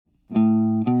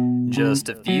Just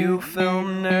a few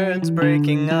film nerds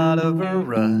breaking out of a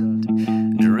rut,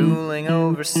 drooling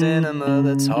over cinema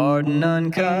that's hard and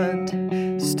uncut.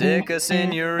 Stick us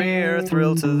in your ear,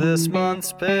 thrill to this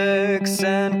month's picks,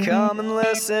 and come and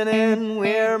listen in,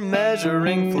 we're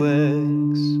measuring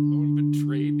flicks.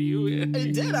 Betrayed you.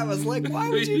 I did. I was like, why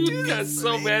would you do got this?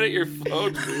 so mad at your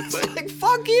phone. It's Like,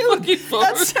 fuck you. Fuck you, phone.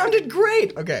 That sounded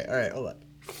great. Okay, all right, hold on.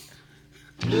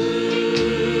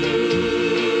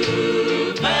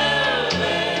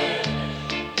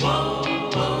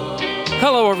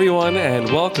 Hello, everyone,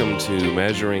 and welcome to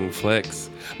Measuring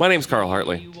Flicks. My name's Carl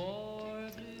Hartley.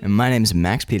 And my name's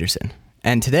Max Peterson.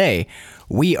 And today,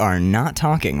 we are not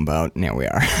talking about... No, we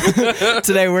are.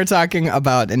 Today, we're talking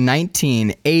about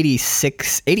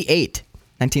 1986...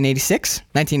 1986?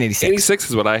 86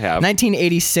 is what I have.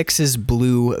 1986's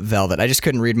Blue Velvet. I just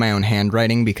couldn't read my own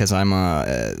handwriting because I'm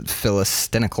a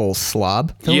philistinical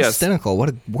slob. Yes. Philistinical, what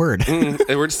a word.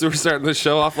 We're starting the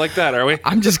show off like that, are we?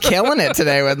 I'm just killing it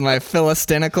today with my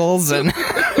philistinicals and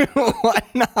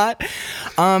whatnot.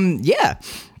 Yeah.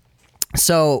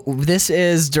 So this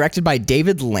is directed by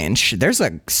David Lynch. There's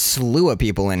a slew of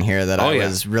people in here that I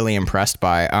was really impressed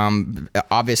by.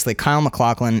 Obviously, Kyle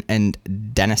MacLachlan and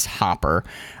Dennis Hopper.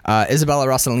 Isabella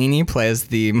Rossellini plays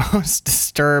the most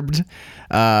disturbed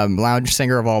lounge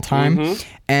singer of all time. Mm-hmm.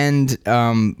 And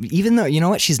even though, you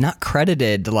know what, she's not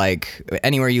credited like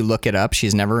anywhere you look it up.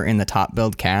 She's never in the top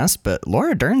billed cast, but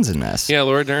Laura Dern's in this. Yeah,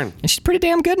 Laura Dern. And she's pretty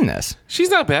damn good in this. She's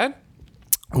not bad.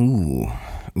 Ooh,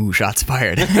 shots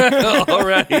fired. All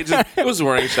right. It was a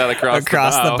warning shot across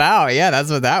the bow. Yeah, that's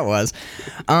what that was.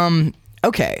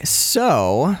 Okay,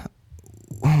 so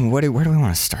where do we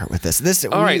want to start with this?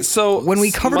 All right, so when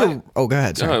we covered... go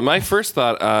ahead. Sorry. My first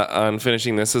thought on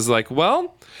finishing this is like,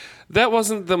 well, that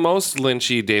wasn't the most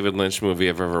Lynchy David Lynch movie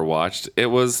I've ever watched. It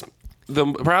was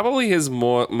probably his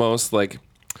most like...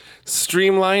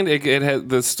 streamlined. It had,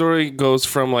 the story goes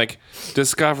from like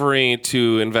discovery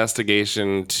to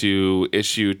investigation to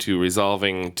issue to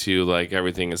resolving to like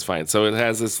everything is fine. So it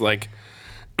has this like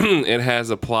it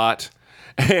has a plot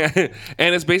and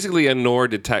it's basically a noir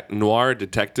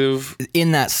detective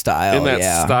in that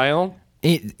style.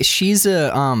 She's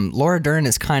a Laura Dern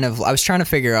is kind of, I was trying to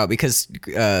figure out because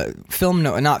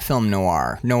not film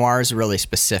noir. Noir is really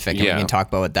specific and we can talk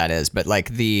about what that is, but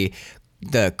like the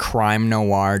crime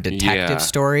noir detective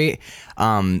story,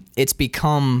 it's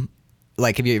become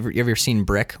like, have you ever seen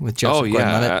Brick with Joseph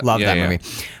Gordon-Levitt? Love that movie.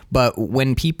 But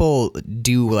when people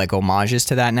do like homages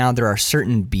to that now, there are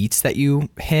certain beats that you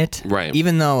hit, right?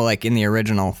 Even Even though like in the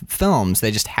original films,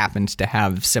 they just happened to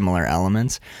have similar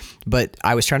elements. But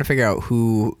I was trying to figure out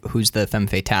who's the femme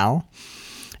fatale,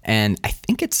 and I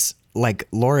think it's like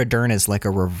Laura Dern is like a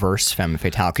reverse femme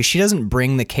fatale because she doesn't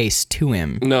bring the case to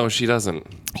him. No, she doesn't.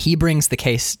 He brings the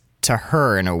case to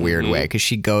her in a weird way because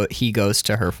he goes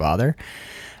to her father.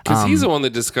 Because he's the one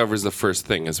that discovers the first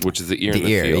thing, which is the ear in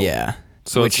the field. Yeah.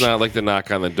 So it's not like the knock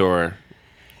on the door.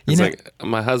 It's like,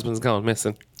 my husband's gone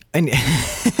missing. And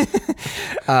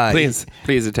please,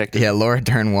 detective. Yeah, Laura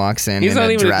Dern walks in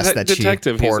a dress that she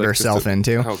poured herself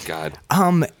into. Oh, God.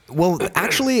 Well,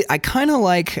 actually, I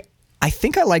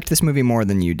think I liked this movie more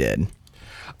than you did.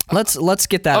 Let's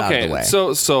get that out of the way.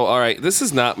 So all right, this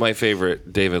is not my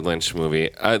favorite David Lynch movie.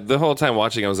 The whole time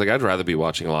watching, I was like, I'd rather be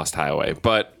watching Lost Highway,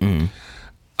 but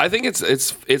I think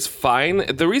it's fine.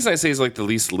 The reason I say it's like the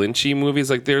least Lynchy movie is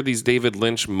like there are these David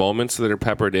Lynch moments that are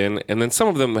peppered in, and then some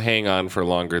of them hang on for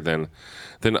longer than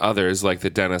others, like the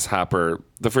Dennis Hopper.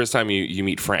 The first time you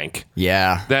meet Frank,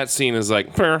 that scene is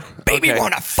like, baby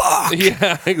wanna fuck.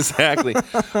 Yeah, exactly.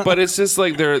 But it's just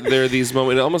like there are these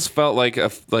moments. It almost felt like a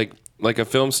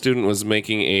film student was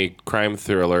making a crime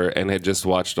thriller and had just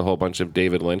watched a whole bunch of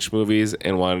David Lynch movies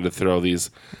and wanted to throw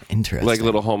these like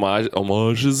little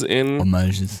homages in.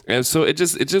 And so it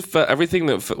just felt, everything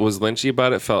that was Lynchy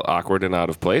about it felt awkward and out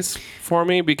of place for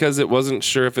me because it wasn't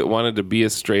sure if it wanted to be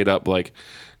a straight up like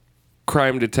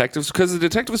crime detectives, because the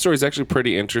detective story is actually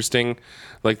pretty interesting,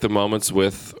 like the moments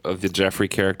with the Jeffrey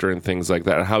character and things like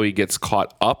that, and how he gets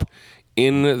caught up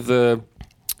with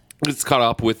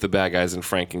the bad guys and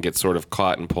Frank and gets sort of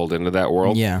caught and pulled into that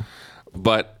world. Yeah.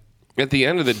 But at the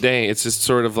end of the day, it's just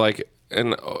sort of like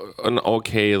an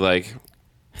okay, like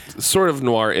sort of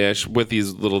noir-ish with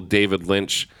these little David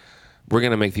Lynch we're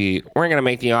gonna make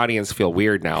the audience feel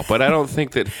weird now. But I don't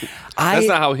think that that's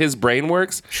not how his brain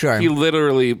works. Sure. He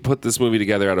literally put this movie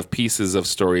together out of pieces of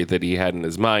story that he had in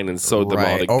his mind and sewed them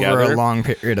all together over a long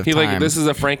period of time. This is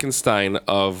a Frankenstein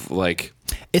of like.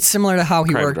 It's similar to how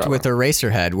he crime worked drama. with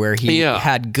Eraserhead, where he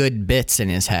had good bits in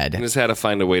his head. And just had to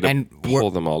find a way to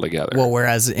pull them all together. Well,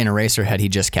 whereas in Eraserhead, he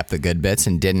just kept the good bits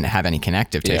and didn't have any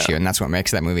connective tissue, and that's what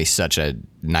makes that movie such a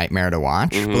nightmare to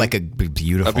watch. But like a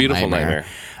beautiful nightmare.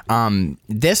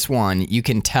 This one, you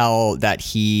can tell that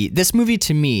this movie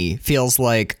to me feels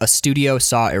like a studio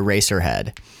saw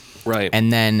Eraserhead, right,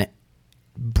 and then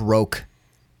broke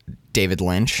David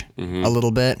Lynch a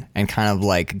little bit and kind of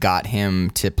like got him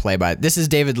to play by. This is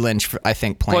David Lynch, I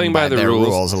think, playing by their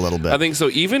rules a little bit. I think so.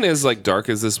 Even as like dark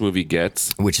as this movie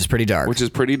gets, which is pretty dark.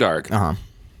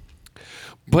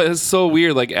 But it's so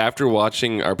weird. Like after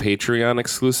watching our Patreon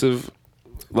exclusive,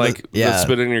 like the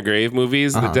Spit in Your Grave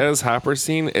movies, the Dennis Hopper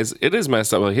scene is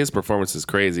messed up. Like his performance is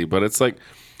crazy, but it's like.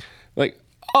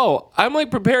 Oh, I'm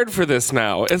like prepared for this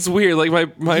now. It's weird.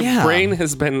 Like my brain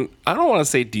has been, I don't want to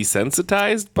say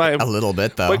desensitized by a little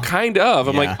bit though, but kind of.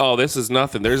 I'm like, oh, this is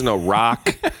nothing. There's no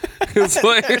rock. It's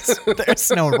like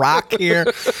there's no rock here.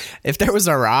 If there was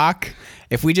a rock,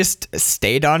 if we just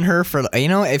stayed on her for,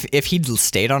 if he'd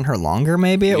stayed on her longer,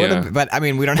 maybe it would have. But I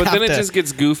mean, we don't. But have then it just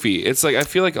gets goofy. It's like I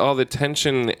feel like all the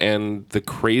tension and the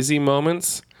crazy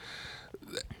moments,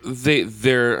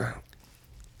 they're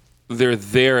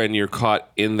there and you're caught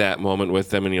in that moment with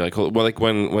them and you're like, well, like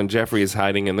when Jeffrey is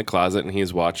hiding in the closet and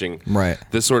he's watching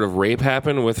this sort of rape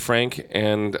happen with Frank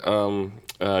and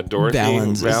Dorothy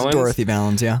Valens. Dorothy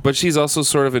Valens, yeah. But she's also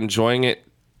sort of enjoying it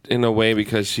in a way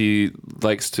because she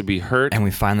likes to be hurt. And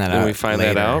we find that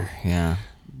out. Yeah.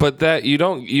 But that you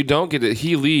don't get it.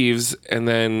 He leaves and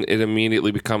then it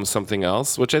immediately becomes something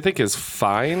else, which I think is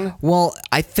fine. Well,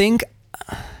 I think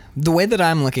the way that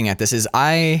I'm looking at this is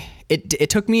it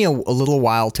took me a little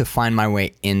while to find my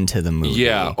way into the movie.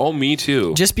 Yeah. Oh, me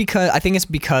too. Just because I think it's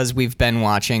because we've been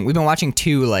watching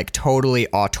two like totally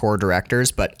auteur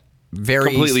directors, but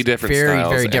completely different styles.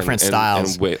 Very different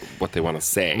styles. And what they want to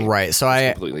say. Right. So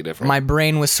completely different. My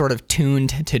brain was sort of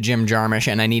tuned to Jim Jarmusch,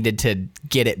 and I needed to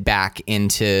get it back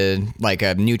into like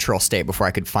a neutral state before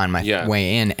I could find my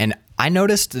way in. And I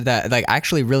noticed that like I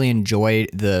actually really enjoyed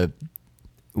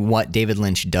what David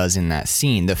Lynch does in that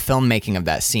scene, the filmmaking of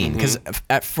that scene. Because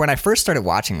when I first started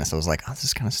watching this, I was like, "Oh, this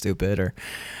is kind of stupid." Or,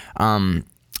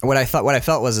 what I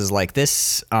felt was like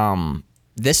this.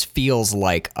 This feels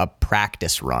like a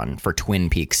practice run for Twin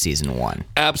Peaks season 1.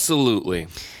 Absolutely,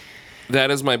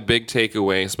 that is my big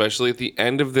takeaway, especially at the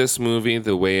end of this movie.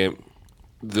 The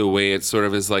way it sort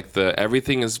of is like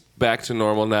everything is back to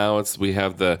normal now. We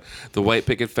have the white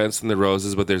picket fence and the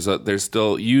roses, but there's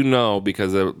still,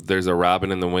 because there's a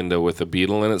robin in the window with a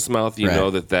beetle in its mouth. You know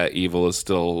that evil is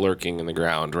still lurking in the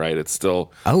ground, right? It's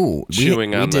still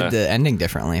chewing on. We did the ending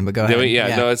differently, but go ahead.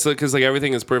 Yeah, no, it's because like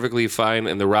everything is perfectly fine,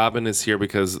 and the robin is here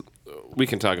because we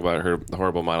can talk about her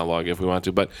horrible monologue if we want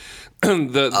to, but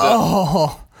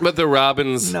but the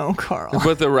robins, no, Carl,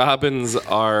 but the robins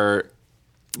are.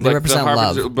 They represent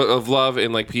love. Of love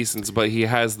and like peace, but he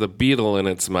has the beetle in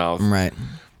its mouth, right?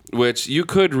 Which you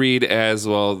could read as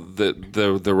well.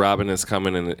 The robin is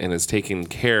coming and is taking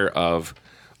care of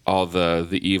all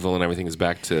the evil and everything is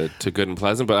back to good and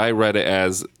pleasant. But I read it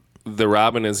as the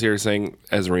robin is here saying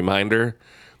as a reminder,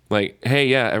 like, hey,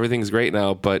 yeah, everything's great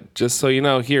now, but just so you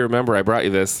know, here, remember, I brought you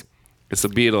this. It's a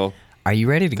beetle. Are you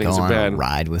ready to go on a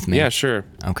ride with me? Yeah, sure.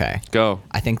 Okay. Go.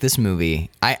 I think this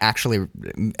movie, I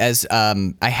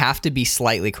have to be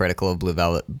slightly critical of Blue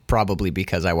Velvet, probably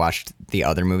because I watched the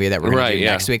other movie that we're going to do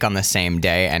next week on the same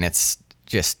day, and it's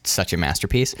just such a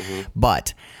masterpiece.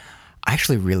 But I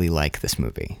actually really like this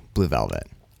movie, Blue Velvet.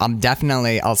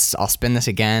 I'll spin this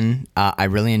again. I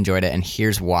really enjoyed it, and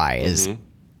here's why. Is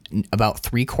about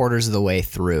 3/4 of the way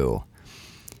through,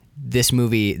 this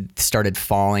movie started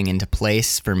falling into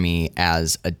place for me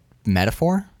as a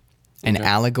metaphor, an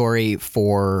allegory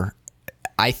for,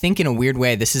 I think in a weird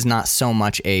way, this is not so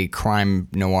much a crime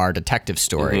noir detective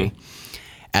story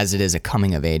as it is a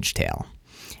coming of age tale.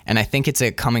 And I think it's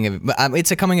a coming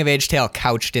of age tale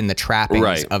couched in the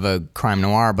trappings of a crime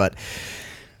noir, but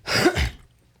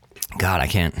God, I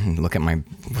can't look at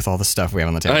with all the stuff we have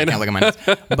on the table. I can't look at my notes.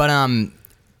 But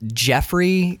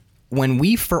Jeffrey, when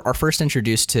we are first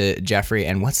introduced to Jeffrey,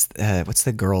 and what's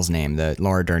the girl's name, the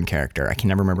Laura Dern character? I can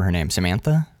never remember her name.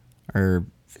 Samantha? Or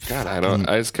God, I don't.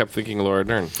 I just kept thinking Laura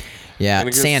Dern. Yeah,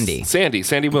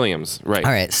 Sandy Williams. Right.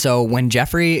 All right. So when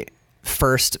Jeffrey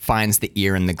first finds the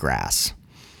ear in the grass,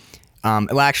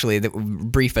 Well, actually, the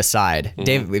brief aside,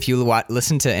 Dave, if you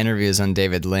listen to interviews on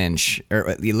David Lynch,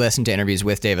 or you listen to interviews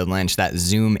with David Lynch that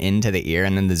zoom into the ear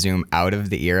and then the zoom out of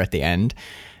the ear at the end,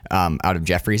 out of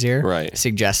Jeffrey's ear, right,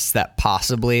 suggests that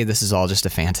possibly this is all just a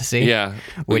fantasy. Yeah,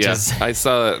 which is I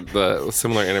saw the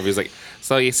similar interviews. Like,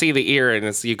 so you see the ear, and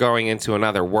it's you going into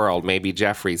another world, maybe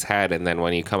Jeffrey's head, and then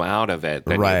when you come out of it,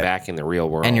 then you're back in the real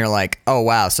world, and you're like, oh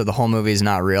wow, so the whole movie is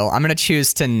not real. I'm gonna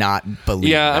choose to not believe.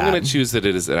 Yeah, that. I'm gonna choose that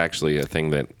it is actually a thing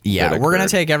that. Yeah, that we're gonna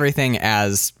occurred. take everything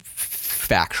as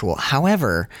factual.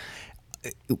 However,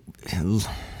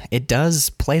 it does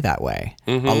play that way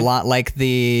a lot. Like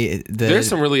there's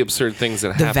some really absurd things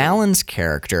that the happen. Valens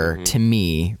character to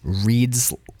me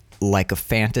reads like a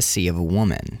fantasy of a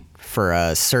woman for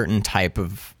a certain type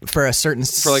of for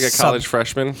like a college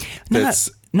freshman.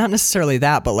 Not necessarily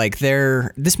that, but like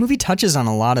this movie touches on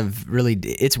a lot of really.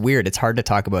 It's weird. It's hard to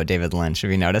talk about David Lynch.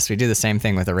 Have you noticed? We do the same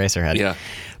thing with Eraserhead. Yeah,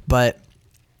 but.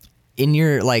 In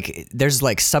your there's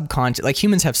subconscious,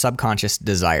 humans have subconscious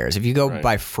desires. If you go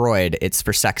by Freud, it's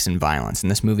for sex and violence,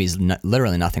 and this movie is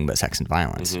literally nothing but sex and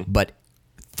violence. But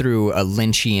through a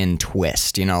Lynchian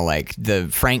twist, the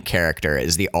Frank character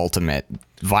is the ultimate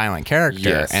violent character,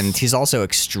 yes, and he's also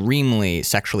extremely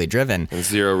sexually driven, and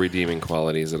zero redeeming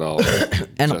qualities at all,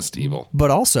 just evil.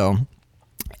 But also,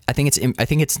 I think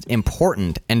it's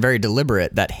important and very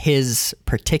deliberate that his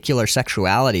particular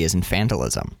sexuality is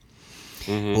infantilism.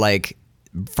 Like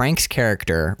Frank's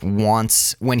character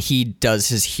wants, when he does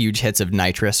his huge hits of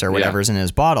nitrous or whatever's in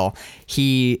his bottle,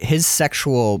 his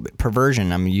sexual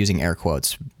perversion, I'm using air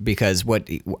quotes, because what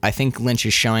I think Lynch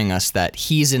is showing us that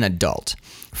he's an adult.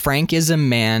 Frank is a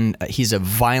man, he's a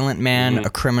violent man, a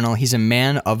criminal, he's a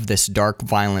man of this dark,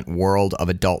 violent world of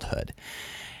adulthood.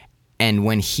 And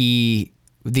when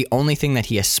the only thing that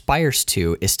he aspires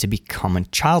to is to become a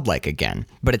childlike again,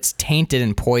 but it's tainted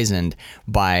and poisoned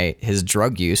by his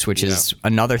drug use, which is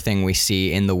another thing we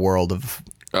see in the world of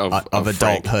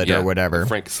adulthood or whatever.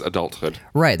 Frank's adulthood.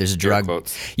 Right. There's a drug.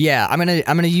 Quotes. Yeah. I'm going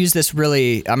to use this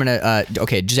really,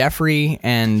 okay. Jeffrey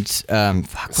and,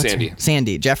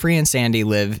 Sandy. Jeffrey and Sandy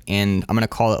live in, I'm going to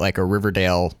call it like a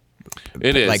Riverdale.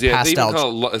 It is. Like yeah. pastel. They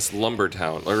even call it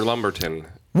Lumbertown or Lumberton.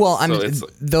 Well,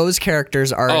 those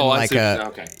characters are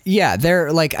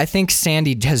they're like, I think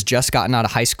Sandy has just gotten out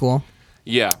of high school.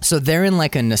 Yeah. So they're in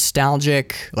like a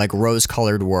nostalgic, like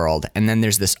rose-colored world. And then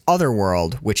there's this other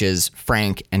world, which is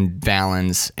Frank and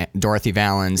Valens, Dorothy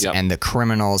Valens, and the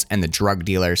criminals and the drug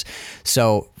dealers.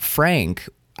 So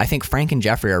I think Frank and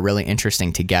Jeffrey are really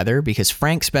interesting together because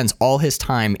Frank spends all his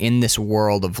time in this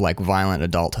world of like violent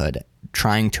adulthood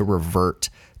trying to revert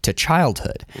to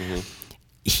childhood.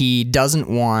 He doesn't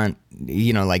want,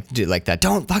 like that.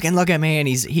 Don't fucking look at me. And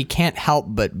he can't help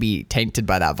but be tainted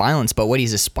by that violence. But what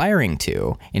he's aspiring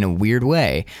to, in a weird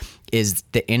way, is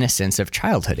the innocence of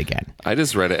childhood again. I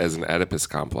just read it as an Oedipus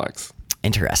complex.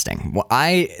 Interesting. Well,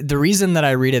 the reason that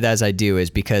I read it as I do is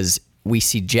because we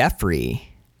see Jeffrey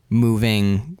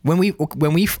moving when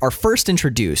we are first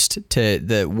introduced to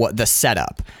the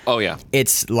setup. Oh yeah,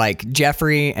 it's like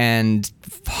Jeffrey and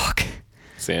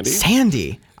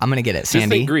Sandy. I'm going to get it.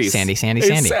 Sandy.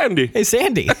 Sandy. Hey,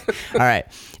 Sandy. All right.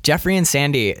 Jeffrey and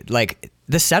Sandy, like,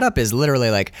 the setup is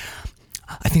literally like,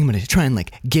 I think I'm going to try and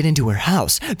like get into her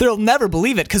house. They'll never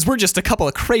believe it because we're just a couple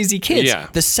of crazy kids. Yeah.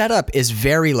 The setup is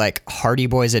very like Hardy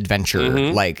Boys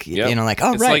adventure. Like,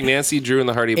 it's like Nancy Drew and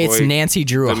the Hardy Boys. It's Nancy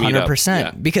Drew 100%.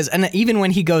 Yeah. Because, and even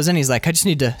when he goes in, he's like, I just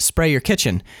need to spray your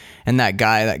kitchen. And that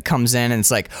guy that comes in and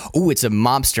it's like, oh, it's a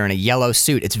mobster in a yellow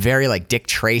suit. It's very like Dick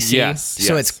Tracy.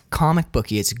 So it's comic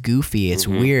booky. It's goofy. It's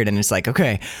weird. And it's like,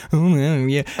 okay,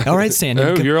 yeah. All right,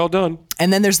 Sandy. You're all done.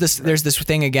 And then there's this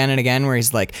thing again and again where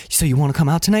he's like, so you want to come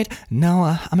out tonight? No,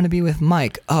 I'm going to be with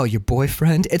Mike. Oh, your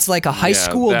boyfriend? It's like a high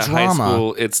school drama. High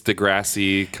school, it's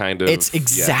Degrassi kind of. It's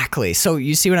exactly. Yeah. So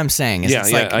you see what I'm saying?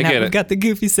 It's like, I get it. We've got the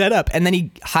goofy setup. And then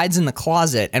he hides in the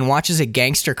closet and watches a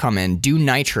gangster come in, do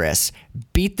nitrous,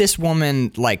 beat this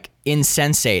woman like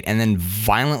insensate, and then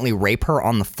violently rape her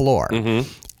on the floor.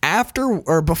 After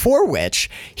or before which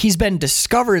he's been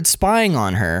discovered spying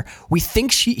on her. We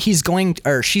think she's going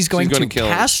to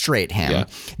castrate him. Yeah.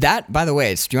 That, by the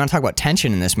way, do you want to talk about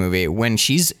tension in this movie? When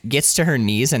she's gets to her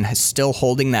knees and is still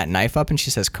holding that knife up, and she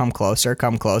says, "Come closer,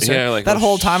 come closer." Yeah, like, that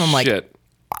whole time, I'm like, shit.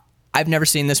 I've never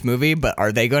seen this movie, but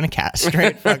are they going to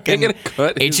castrate fucking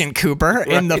Agent Cooper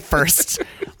in the first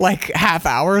like half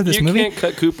hour of this movie? You can't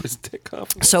cut Cooper's dick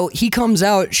off. So he comes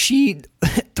out, she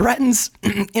threatens,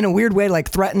 in a weird way, like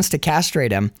threatens to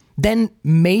castrate him, then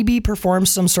maybe performs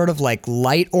some sort of like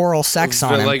light oral sex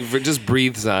on him. Like just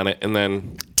breathes on it and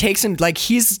then takes him, like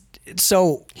he's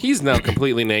now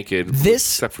completely naked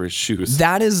except for his shoes.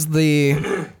 That is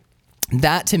the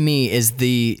that to me is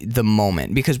the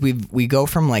moment, because we go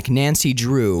from like Nancy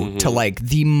Drew to like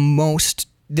the most.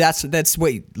 That's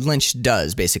what Lynch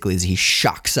does basically, is he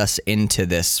shocks us into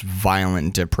this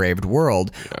violent, depraved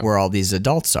world where all these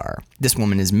adults are. This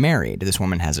woman is married. This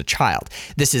woman has a child.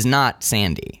 This is not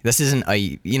Sandy. This isn't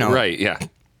Right, yeah.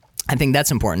 I think that's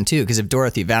important too, because if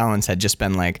Dorothy Valance had just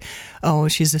been like, oh,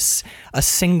 she's a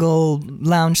single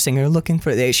lounge singer looking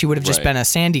for, she would have just Right. been a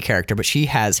Sandy character, but she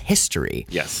has history.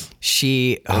 Yes.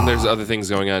 And there's other things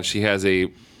going on. She has a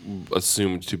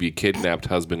assumed to be kidnapped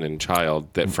husband and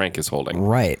child that Frank is holding.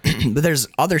 Right. But there's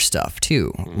other stuff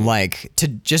too, like to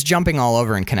just jumping all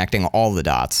over and connecting all the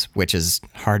dots, which is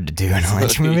hard to do in a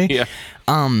Lynch movie. Yeah.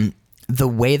 The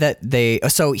way that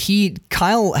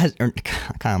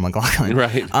Kyle MacLachlan.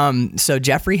 Right. So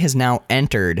Jeffrey has now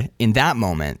entered in that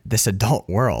moment this adult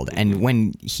world. And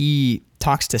when he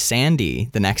talks to Sandy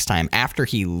the next time after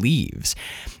he leaves,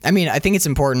 I mean, I think it's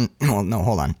important. Well, no,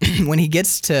 hold on. When he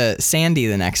gets to Sandy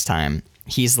the next time,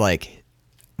 he's like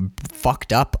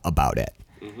fucked up about it.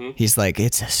 He's like,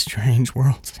 it's a strange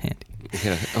world, Sandy.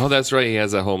 Yeah. Oh, that's right. He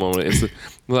has that whole moment. It's a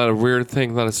lot of weird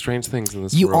things, a lot of strange things in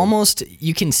this world.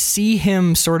 You can see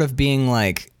him sort of being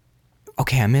like,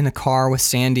 okay, I'm in a car with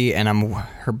Sandy and I'm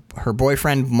her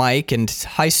boyfriend Mike, and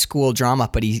high school drama,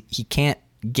 but he can't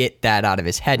get that out of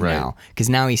his head Right. now, because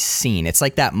now he's seen. It's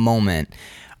like that moment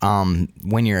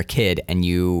when you're a kid and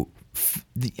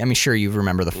sure you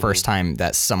remember the first time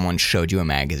that someone showed you a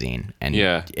magazine, and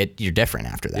Yeah. you're different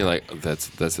after that. You're like, that's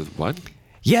what?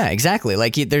 Yeah, exactly.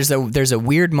 Like there's a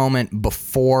weird moment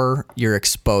before you're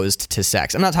exposed to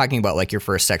sex. I'm not talking about like your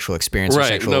first sexual experience or Right.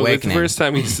 sexual No, awakening. the first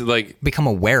time he's like become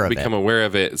aware of it. aware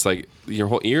of it, it's like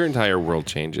your entire world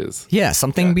changes. Yeah,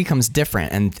 something becomes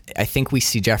different. And I think we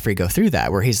see Jeffrey go through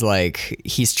that, where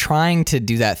he's trying to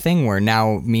do that thing where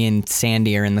now me and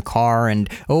Sandy are in the car, and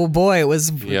oh boy,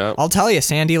 I'll tell you,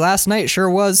 Sandy, last night sure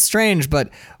was strange, but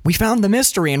we found the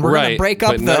mystery and we're going to Right, break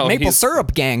up but the no, maple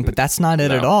syrup gang. But that's not it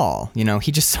at all.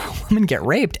 He just saw a woman get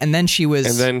raped, and then she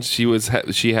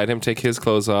had him take his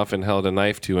clothes off and held a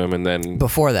knife to him, and then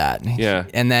before that. Yeah.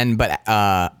 And then, but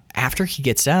after he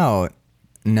gets out,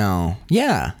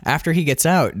 after he gets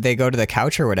out, they go to the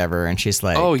couch or whatever, and she's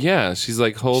like, oh yeah, she's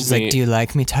like, she's like, do you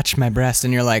like me? Touch my breast.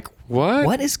 And you're like,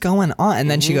 what is going on? And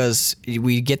then she goes,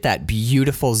 we get that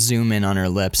beautiful zoom in on her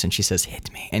lips, and she says,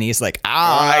 hit me. And he's like,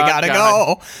 I gotta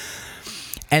go.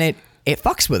 And it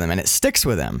fucks with him, and it sticks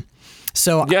with him.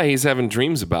 So yeah, he's having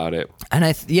dreams about it, and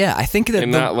I think that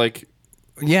not like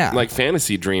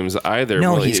fantasy dreams either.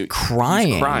 No, really. he's crying.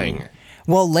 He's crying.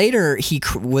 Well, later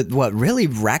what really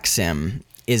wrecks him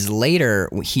is later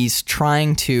he's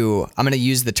trying to, I'm going to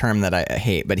use the term that I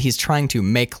hate, but he's trying to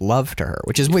make love to her,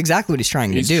 which is exactly what he's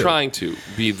trying to do. He's trying to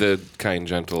be the kind,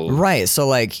 gentle. Right. So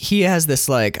like he has this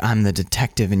like, I'm the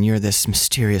detective and you're this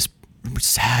mysterious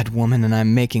sad woman and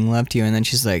I'm making love to you. And then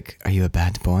she's like, are you a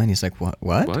bad boy? And he's like, what?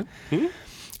 What?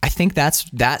 I think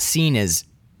that scene is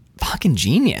fucking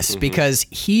genius, because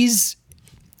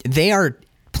they are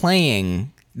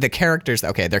playing the characters.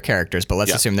 Okay, they're characters, but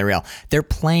let's assume they're real. They're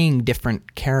playing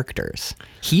different characters.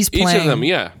 He's playing each of them,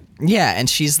 yeah. Yeah, and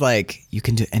she's like, you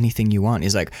can do anything you want.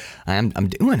 He's like, I'm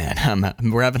doing it.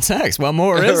 We're having sex. What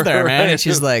more is there, man? And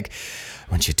she's like,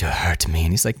 I want you to hurt me.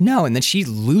 And he's like, no. And then she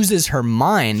loses her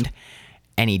mind,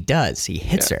 and he does. He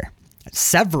hits her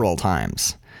several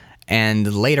times.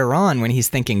 And later on, when he's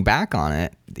thinking back on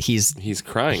it, he's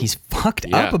crying. He's fucked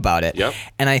up about it. Yep.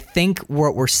 And I think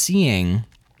what we're seeing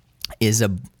is a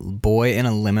boy in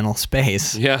a liminal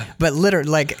space. Yeah. But literally,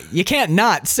 like, you can't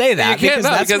not say that, because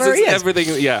that's where he is.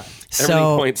 Everything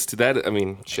points to that. I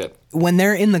mean, shit. When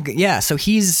they're in so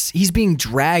he's being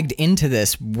dragged into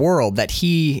this world that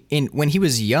when he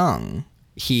was young,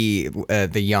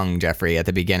 the young Jeffrey at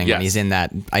the beginning, when he's in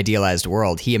that idealized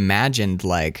world, he imagined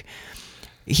like.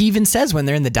 He even says when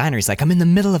they're in the diner, he's like, I'm in the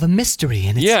middle of a mystery.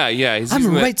 And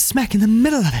I'm right smack in the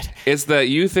middle of it. It's that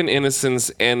youth and innocence,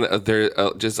 and there's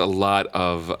just a lot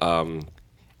of...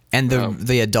 and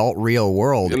the adult real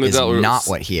world is not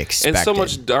what he expected. And so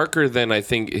much darker than I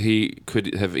think he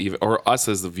could have even... Or us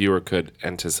as the viewer could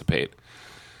anticipate.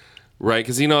 Right?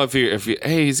 Because, if you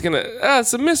hey, he's going to...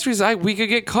 some mysteries, we could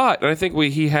get caught. And I think what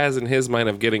he has in his mind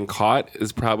of getting caught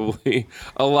is probably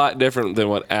a lot different than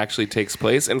what actually takes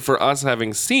place. And for us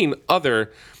having seen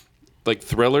other, like,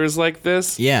 thrillers like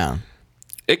this... Yeah.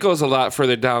 it goes a lot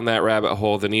further down that rabbit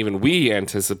hole than even we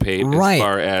anticipate Right. as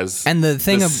far as And the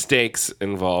thing of- stakes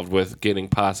involved with getting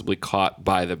possibly caught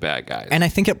by the bad guys. And I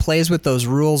think it plays with those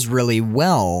rules really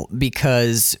well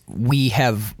because we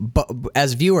have,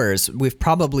 as viewers,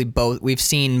 we've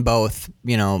seen both,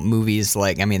 movies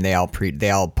like, I mean, they all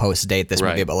post date this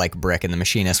movie, Right. but like Brick and The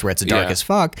Machinist, where it's dark Yeah. as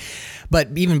fuck. But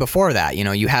even before that,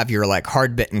 you have your like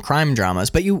hard bitten crime dramas,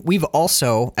 but we've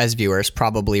also, as viewers,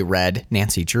 probably read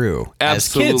Nancy Drew as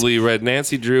kids. Absolutely read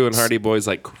Nancy Drew and Hardy Boys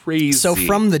like crazy. So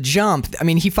from the jump, I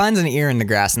mean, he finds an ear in the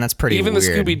grass, and that's pretty even weird.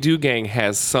 the Scooby-Doo gang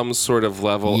has some sort of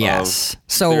level Yes. of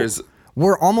So there's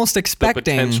we're almost the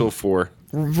expecting potential for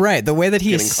right. The way that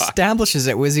he getting caught. establishes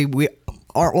it was we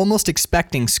are almost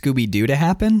expecting Scooby-Doo to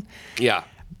happen. yeah.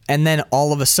 And then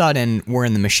all of a sudden, we're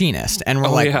in The Machinist. And we're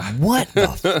like, yeah. what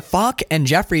the fuck? And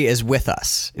Jeffrey is with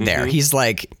us there. He's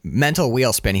like, mental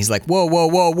wheel spin. He's like, whoa, whoa,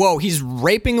 whoa, whoa. He's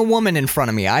raping a woman in front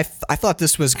of me. I thought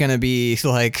this was going to be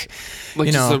like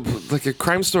like a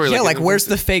crime story. yeah, like an- where's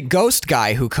the fake ghost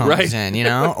guy who comes Right. in,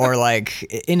 Or like,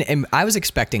 I was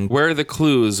expecting Where are the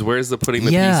clues? Where's the putting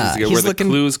the Yeah, pieces together? he's Where the looking-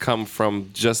 clues come from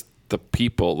just the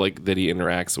people like that he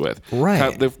interacts with.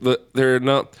 Right.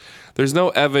 There's no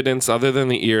evidence other than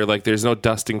the ear. Like there's no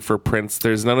dusting for prints.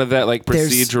 There's none of that like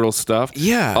There's- procedural stuff.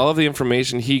 Yeah. All of the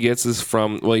information he gets is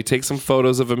from, he takes some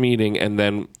photos of a meeting and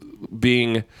then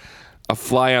being a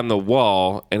fly on the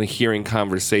wall and hearing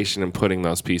conversation and putting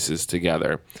those pieces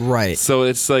together. Right. So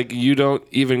it's like you don't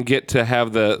even get to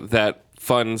have that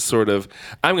fun sort of,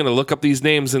 I'm going to look up these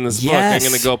names in this book. I'm Yes.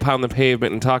 going to go pound the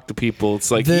pavement and talk to people.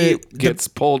 It's like The- he gets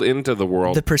pulled into the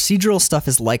world. The procedural stuff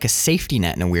is like a safety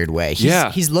net in a weird way.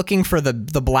 He's looking for the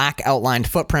black outlined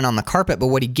footprint on the carpet, but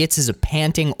what he gets is a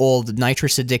panting old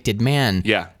nitrous addicted man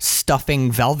Yeah.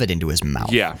 stuffing velvet into his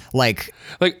mouth. Yeah. Like,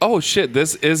 Like, oh shit,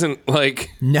 this isn't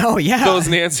like no, yeah. those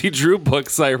Nancy Drew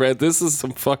books I read. This is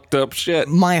some fucked up shit.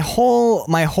 my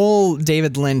whole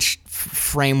David Lynch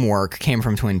framework came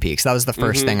from Twin Peaks. That was the Mm-hmm.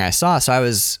 first thing I saw. So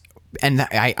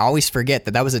I always forget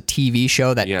that was a TV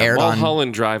show that Yeah, aired on.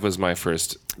 Mulholland Drive was my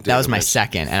first. That was my David Lynch.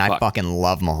 second, and I Fuck. fucking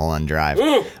love Mulholland Drive.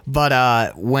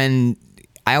 But when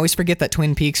I always forget that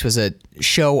Twin Peaks was a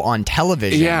show on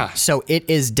television. Yeah. So it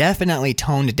is definitely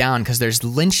toned down because there's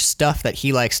Lynch stuff that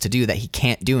he likes to do that he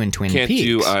can't do in Twin Can't Peaks.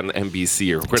 do on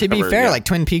NBC or whatever. To be fair, yeah. like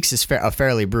Twin Peaks is a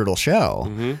fairly brutal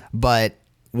show, but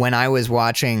when I was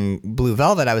watching Blue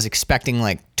Velvet, I was expecting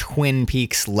like Twin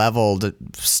Peaks leveled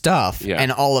stuff, Yeah. and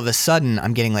all of a sudden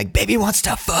I'm getting like "baby wants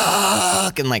to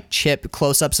fuck" and like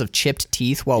close-ups of chipped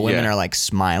teeth while women Yeah. are like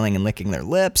smiling and licking their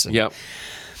lips. Yep.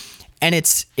 And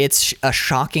it's a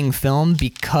shocking film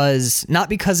not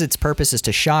because its purpose is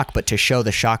to shock, but to show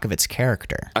the shock of its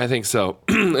character. I think so.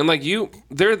 And like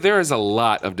there is a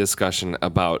lot of discussion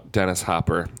about Dennis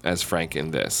Hopper as Frank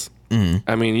in this.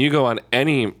 I mean, you go on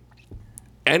any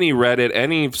Reddit,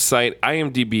 any site,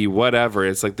 IMDb, whatever.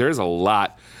 It's like there's a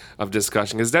lot of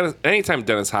discussion because anytime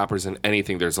Dennis Hopper's in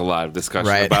anything, there's a lot of discussion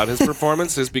Right. about his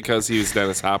performance, just because he was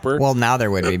Dennis Hopper. Well, now there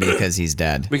would be because he's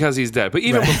dead. Because he's dead. But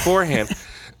even beforehand,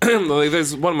 like,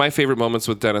 there's one of my favorite moments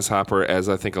with Dennis Hopper, as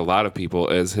I think a lot of people,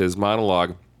 is his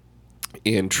monologue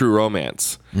in True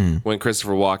Romance when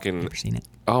Christopher Walken. Never seen it.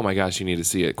 Oh my gosh, you need to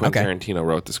see it. Quentin Okay. Tarantino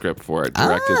wrote the script for it,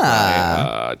 directed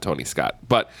by Tony Scott.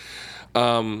 But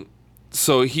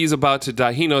so he's about to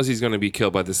die. He knows he's going to be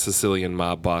killed by the Sicilian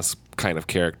mob boss kind of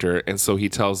character, and so he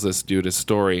tells this dude a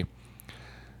story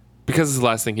because it's the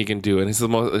last thing he can do, and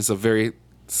it's a very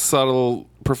subtle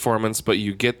performance, but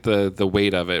you get the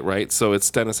weight of it, right? So it's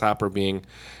Dennis Hopper being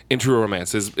in True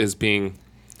Romance is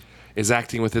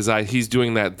acting with his eyes. He's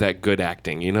doing that good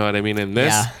acting. You know what I mean? In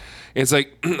this, Yeah. it's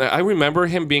like I remember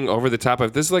him being over the top.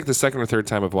 This is like the second or third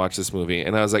time I've watched this movie,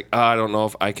 and I was like, I don't know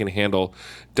if I can handle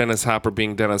Dennis Hopper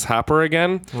being Dennis Hopper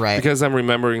again, Right. Because I'm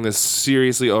remembering this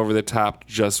seriously over the top,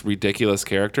 just ridiculous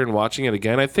character, and watching it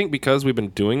again. I think because we've been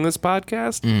doing this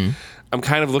podcast, I'm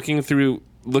kind of looking through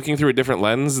a different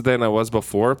lens than I was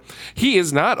before. He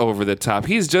is not over the top.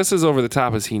 He's just as over the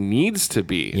top as he needs to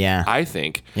be. Yeah. I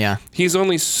think. Yeah. He's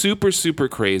only super, super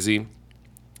crazy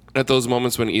at those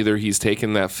moments when either he's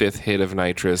taken that fifth hit of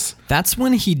nitrous. That's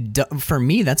when for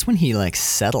me, that's when he like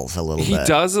settles a little He bit.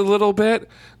 does a little bit,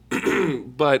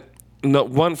 but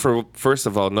first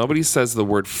of all, nobody says the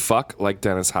word fuck like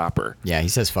Dennis Hopper. Yeah, he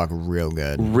says fuck real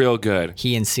good. Real good.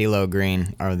 He and CeeLo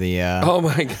Green are the Oh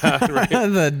my God, right.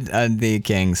 the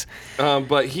kings.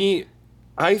 But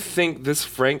I think this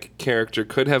Frank character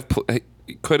could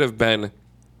have been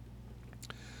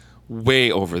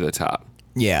way over the top.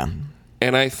 Yeah.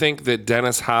 And I think that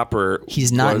Dennis Hopper...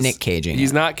 He's not Nick Caging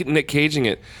He's it. not Nick Caging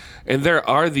it. And there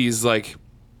are these,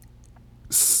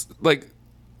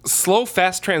 slow,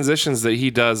 fast transitions that he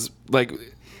does. Like,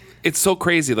 it's so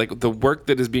crazy. Like the work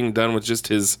that is being done with just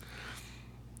his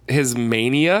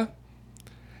mania.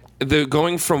 The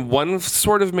going from one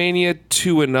sort of mania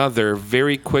to another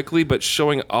very quickly, but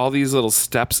showing all these little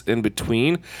steps in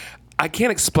between. I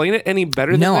can't explain it any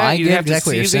better than that. I You get have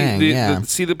exactly to what see you're saying.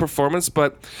 see the performance,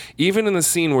 but even in the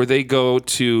scene where they go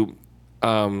to,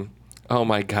 oh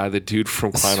my God, the dude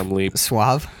from Quantum Leap.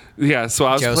 Suave. Yeah,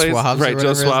 Suave's Joe place. Suave's or Right, Joe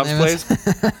whatever his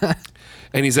Suave's name place.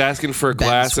 And he's asking for a Ben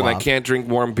glass, and I Suave. can't drink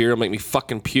warm beer. It'll make me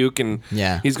fucking puke. And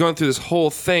Yeah. he's going through this whole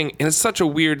thing. And it's such a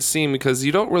weird scene because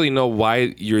you don't really know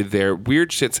why you're there.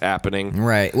 Weird shit's happening.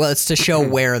 Right. Well, it's to show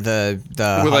where the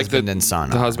Where, husband and son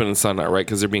The are. husband and son are, right?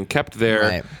 Because they're being kept there.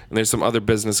 Right. And there's some other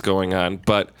business going on.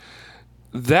 But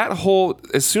that whole,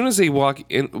 as soon as they walk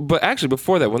in, but actually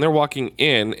before that, when they're walking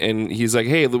in and he's like,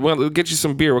 hey, we'll get you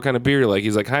some beer. What kind of beer you like?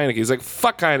 He's like, Heineken. He's like,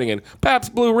 fuck Heineken.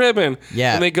 Pabst Blue Ribbon.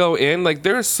 Yeah. And they go in. Like,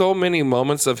 there are so many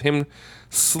moments of him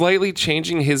slightly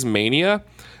changing his mania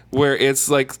where it's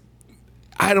like,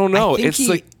 I don't know.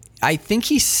 I think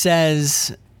he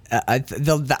says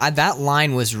that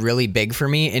line was really big for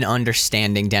me in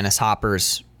understanding Dennis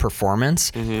Hopper's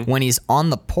performance. Mm-hmm. When he's on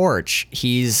the porch,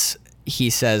 he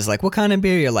says like, "What kind of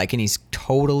beer you like?" and he's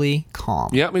totally calm.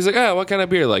 Yep. He's like, oh, what kind of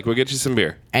beer you like? We'll get you some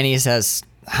beer. And he says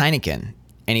Heineken,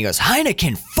 and he goes,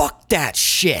 "Heineken, fuck that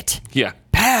shit." Yeah.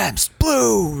 Pabst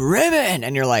Blue Ribbon,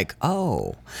 and you're like,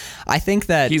 "Oh." I think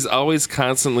that He's always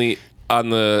constantly on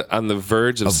the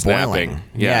verge of snapping. boiling.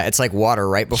 Yeah, it's like water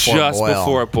right before just boil.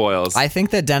 before it boils. I think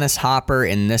that Dennis Hopper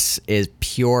in this is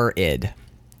pure id.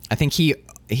 I think he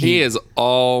He is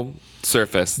all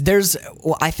surface. There's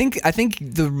well, I think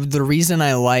the reason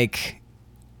I like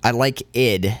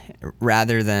id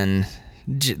rather than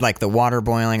like the water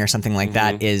boiling or something like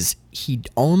that is he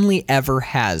only ever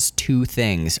has two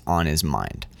things on his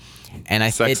mind.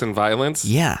 And Sex and violence?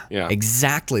 Yeah, Yeah.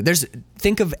 exactly.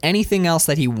 Think of anything else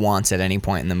that he wants at any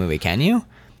point in the movie, can you?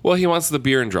 Well, he wants the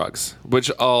beer and drugs,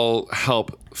 which all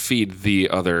help feed the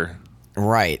other.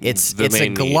 Right. It's a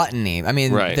main need. gluttony. I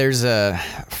mean, Right. there's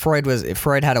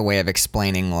Freud had a way of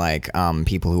explaining like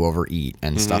people who overeat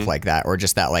and stuff like that, or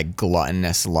just that like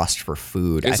gluttonous lust for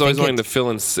food. He's always wanting to fill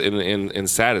and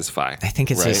satisfy. I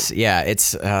think it's right? this. Yeah,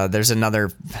 it's there's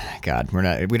another. God,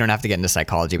 we don't have to get into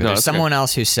psychology, but No, there's that's okay. someone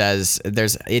else who says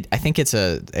I think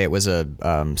it was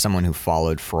someone who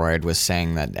followed Freud was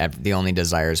saying that the only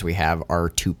desires we have are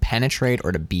to penetrate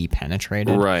or to be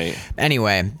penetrated. Right.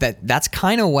 Anyway, that's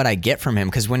kind of what I get from him,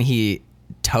 because when he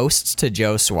toasts to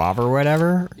Joe Suave or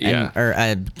whatever, Yeah.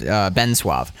 or Ben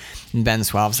Suave, and Ben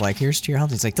Suave's like, "Here's to your health."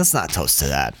 He's like, "Let's not toast to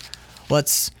that.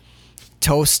 Let's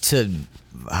toast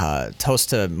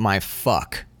to my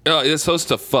fuck." Oh, it's supposed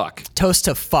to fuck. Toast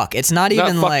to fuck. It's not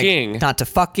even fucking. like not to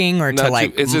fucking or Not to to-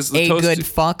 like it's just a toast good to-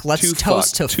 fuck. Let's to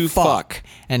toast fuck. to To fuck. fuck.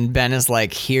 And Ben is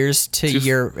like, "Here's to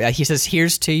your." He says,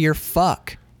 "Here's to your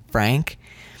fuck, Frank."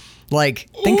 Like,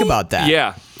 think about that.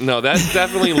 Yeah. No, that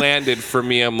definitely landed for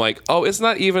me. I'm like, oh, it's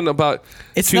not even about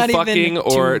It's to not even fucking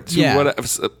or to- to yeah. whatever.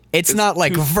 It's not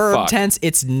like to verb fuck. tense.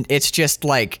 It's just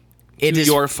like it To is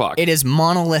your fuck. It is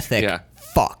monolithic. Yeah.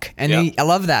 Fuck. And Yeah. I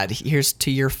love that. Here's to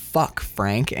your fuck,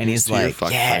 Frank. And he's to your like,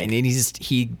 fuck, yeah. Frank. And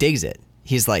he digs it.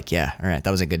 He's like, yeah, all right,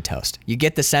 that was a good toast. You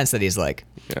get the sense that he's like,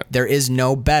 Yeah. there is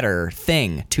no better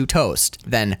thing to toast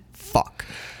than fuck.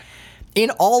 In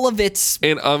all of its,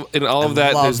 In all of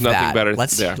that, love there's nothing that. better.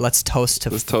 Let's there. toast to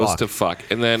Let's fuck. toast to fuck.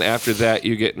 And then after that,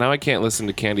 you get. Now I can't listen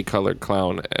to Candy Colored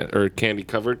Clown or Candy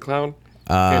Covered Clown.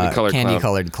 Candy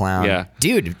colored clown. Yeah.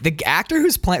 Dude, the actor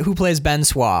who plays Ben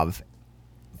Suave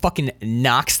fucking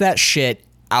knocks that shit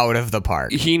out of the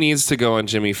park. He needs to go on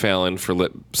Jimmy Fallon for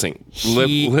lip sync.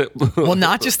 Well,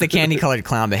 not just the candy colored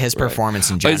clown, but his performance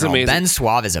in Oh, he's general. amazing. Ben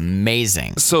Suave is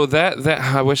amazing. So that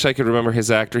I wish I could remember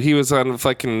his actor. He was on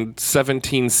fucking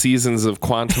 17 seasons of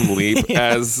Quantum Leap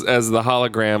as the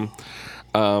hologram.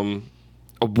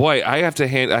 Oh boy, I had to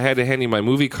hand you my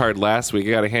movie card last week. I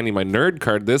got to hand you my nerd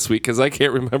card this week because I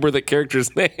can't remember the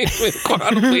character's name in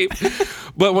Quantum Leap.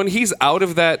 But when he's out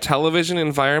of that television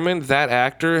environment, that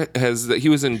actor he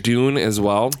was in Dune as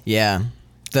well. Yeah.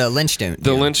 The Lynch Dune.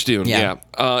 The Lynch Dune, Yeah.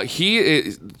 yeah. He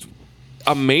is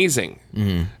amazing.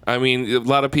 Mm-hmm. I mean, a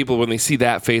lot of people, when they see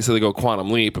that face, they go Quantum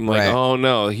Leap. I'm like, Right. oh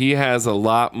no, he has a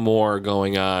lot more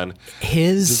going on.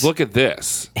 Just look at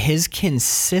this. His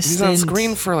consistent. He's on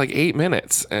screen for like 8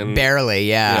 minutes. And Barely,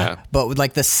 yeah. Yeah. But with,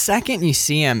 like the second you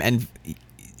see him and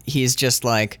he's just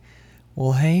like,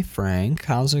 well, hey, Frank,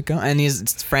 how's it going? And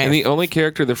he's Frank. And the only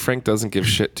character that Frank doesn't give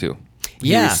shit to.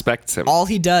 He yeah. respects him. All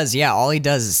he does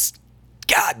is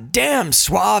God damn,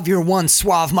 Suave, you're one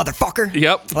suave motherfucker.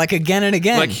 Yep. Like again and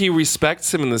again. Like he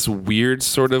respects him in this weird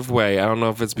sort of way. I don't know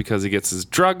if it's because he gets his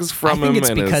drugs from him. I think it's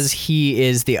and because he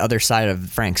is the other side of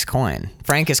Frank's coin.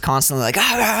 Frank is constantly like,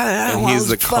 and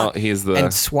he's the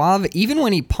and Suave, even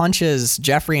when he punches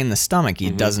Jeffrey in the stomach,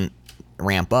 he doesn't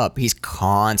ramp up. He's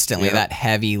constantly that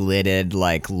heavy-lidded,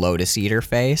 like, lotus eater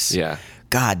face. Yeah.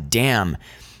 God damn.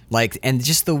 Like, and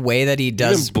just the way that he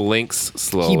does. Even blinks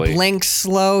slowly. He blinks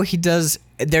slow. He does.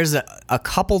 There's a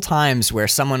couple times where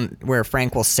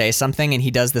Frank will say something and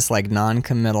he does this like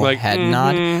non-committal like, head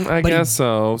nod. I guess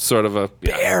so. Sort of a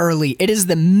barely. It is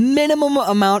the minimum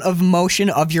amount of motion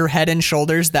of your head and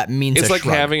shoulders that means it's a like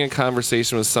shrug. having a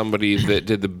conversation with somebody that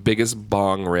did the biggest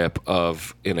bong rip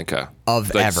of Inika.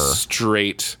 Of like, ever.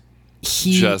 Straight.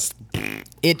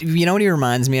 You know what he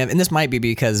reminds me of, and this might be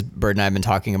because Bird and I have been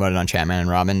talking about it on Chatman and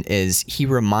Robin, is he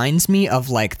reminds me of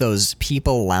like those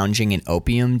people lounging in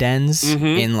opium dens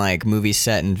in like movies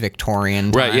set in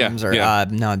Victorian times. Right, yeah.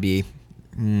 No, it'd be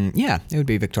it would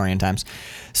be Victorian times.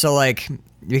 So like,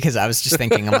 because I was just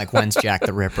thinking, I'm like, when's Jack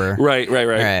the Ripper?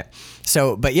 Right.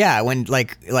 So, but yeah, when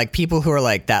like people who are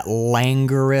like that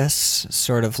languorous,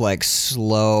 sort of like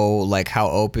slow, like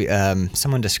how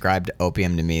someone described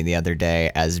opium to me the other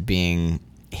day as being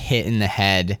hit in the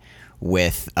head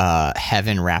with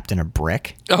heaven wrapped in a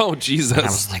brick. Oh, Jesus. And I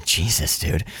was like, Jesus,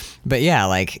 dude. But yeah,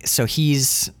 like, so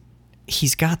he's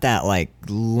got that like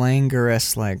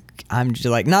languorous, like, I'm just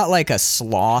like, not like a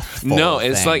sloth. No,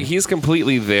 it's thing. like he's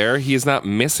completely there. He's not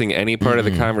missing any part of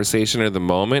the conversation or the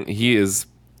moment.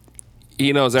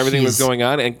 He knows everything that's going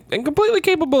on and completely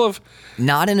capable of.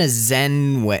 Not in a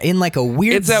Zen way, in like a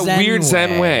weird. It's that weird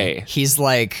Zen way. He's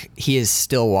like, he is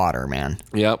still water, man.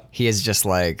 Yep. He is just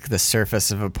like the surface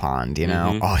of a pond, you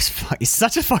know. Oh, he's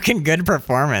such a fucking good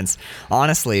performance.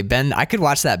 Honestly, Ben, I could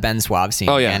watch that Ben Suave scene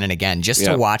again and again just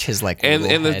to watch his like. And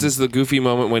there's the goofy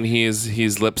moment when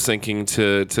he's lip syncing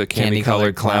to Candy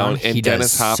Colored Clown, and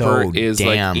Dennis Hopper is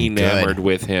like enamored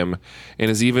with him, and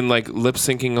is even like lip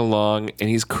syncing along, and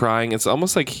he's crying. It's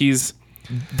almost like he's.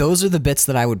 Those are the bits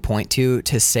that I would point to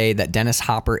say that Dennis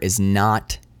Hopper is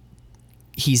not.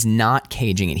 He's not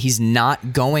caging it. He's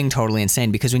not going totally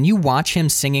insane, because when you watch him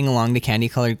singing along to Candy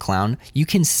Colored Clown, you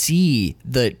can see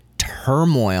the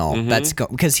turmoil that's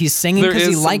because he's singing because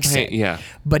he likes it. Yeah.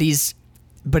 But it's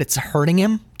hurting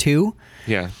him too.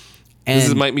 Yeah. And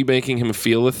This might be making him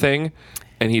feel a thing,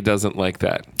 and he doesn't like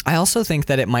that. I also think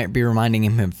that it might be reminding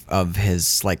him of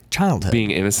his like childhood.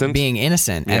 Being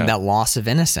innocent and that loss of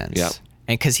innocence. Yeah.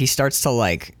 And because he starts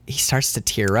to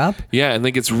tear up. Yeah, and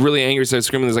then gets really angry, starts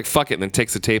screaming. He's like, "Fuck it!" and then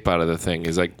takes the tape out of the thing.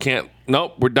 He's like,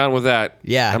 "Nope, we're done with that.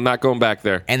 Yeah, I'm not going back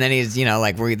there." And then he's,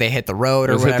 like where they hit the road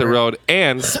or Let's whatever. hit the road.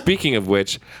 And speaking of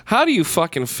which, how do you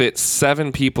fucking fit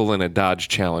 7 people in a Dodge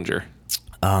Challenger?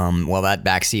 Well, that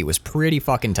back seat was pretty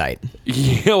fucking tight.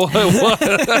 Yeah, well, it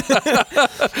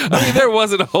was. I mean, there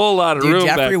wasn't a whole lot of room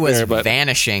Jeffrey back was there, but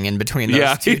vanishing in between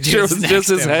those two dudes. It was just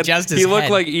his head. Just his he looked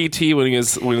head. like E.T. when he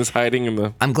was hiding in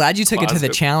the. I'm glad you took it to the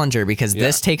closet. Challenger, because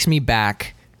this takes me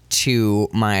back to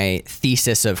my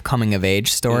thesis of coming of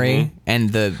age story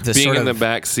and the being sort in of the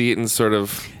back seat and sort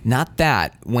of. not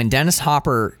that when Dennis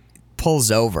Hopper pulls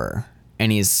over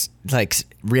and he's like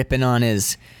ripping on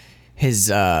his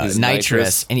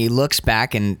nitrous, and he looks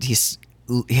back and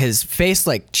his face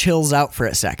like chills out for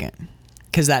a second,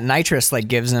 because that nitrous like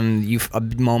gives him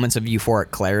moments of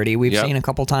euphoric clarity we've seen a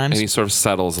couple times, And he sort of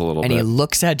settles a little and bit. he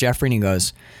looks at Jeffrey and he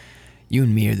goes, "You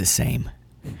and me are the same."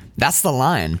 That's the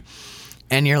line.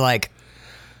 And you're like,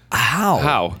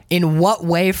 how? In what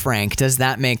way, Frank, does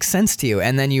that make sense to you?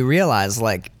 And then you realize,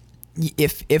 like,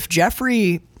 if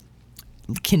Jeffrey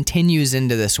continues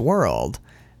into this world,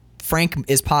 Frank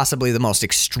is possibly the most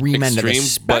extreme end of the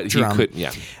spectrum. But he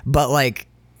could, But like,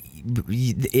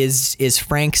 is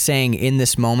Frank saying, in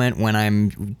this moment when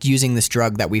I'm using this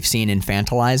drug that we've seen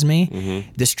infantilize me,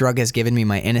 this drug has given me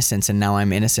my innocence and now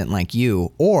I'm innocent like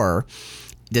you? Or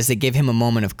does it give him a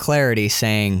moment of clarity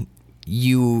saying,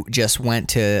 you just went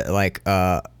to like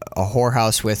a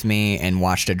whorehouse with me and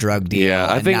watched a drug deal,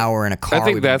 and now we're in a car. I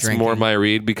think we've been that's drinking. more my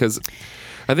read, because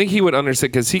I think he would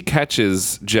understand, because he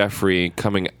catches Jeffrey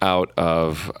coming out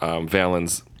of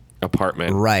Valen's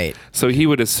apartment. Right. So he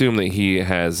would assume that he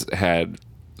has had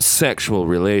sexual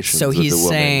relations So with the he's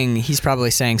woman. he's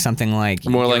probably saying something like,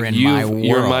 More you're like in my world.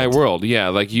 you're my world. Yeah,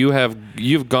 like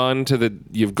you've gone to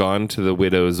the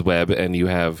widow's web, and you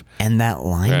have. And that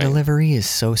line Right. delivery is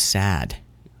so sad.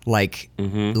 Like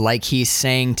like he's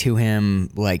saying to him,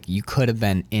 like, you could have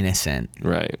been innocent,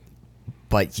 Right.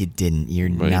 but you didn't. You're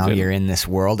didn't. you're in this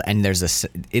world, and there's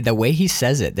the way he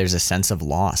says it, there's a sense of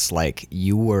loss. Like,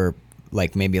 you were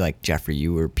like maybe like Jeffrey,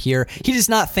 you were pure. He's just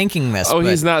not thinking this. Oh, but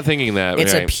he's not thinking that.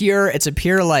 It's right. a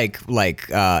pure like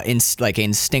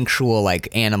instinctual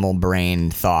like animal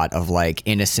brain thought of like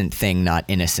innocent thing, not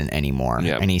innocent anymore.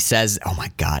 Yeah. And he says, "Oh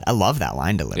my God, I love that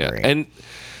line delivery." Yeah. And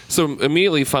so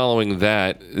immediately following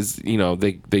that is,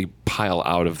 they pile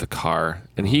out of the car,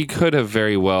 and he could have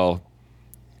very well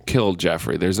killed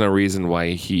Jeffrey. There's no reason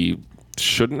why he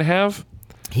shouldn't have.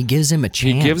 He gives him a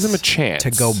chance. He gives him a chance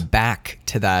to go back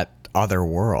to that other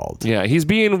world. Yeah, he's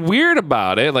being weird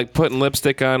about it, like putting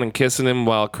lipstick on and kissing him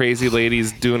while crazy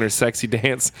lady's doing her sexy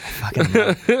dance.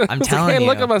 I'm telling hey, you,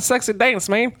 look at my sexy dance,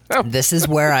 man. this is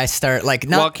where I start like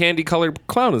not. While Candy Colored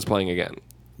Clown is playing again.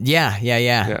 Yeah.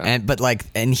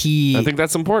 And he. I think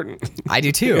that's important. I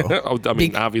do too. I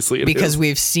mean, obviously, because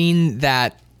we've seen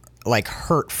that like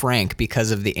hurt Frank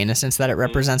because of the innocence that it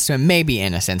represents to him. Maybe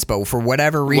innocence, but for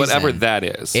whatever reason, whatever that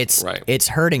is, it's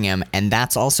hurting him, and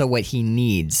that's also what he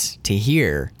needs to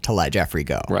hear to let Jeffrey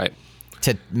go. Right.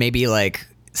 To maybe like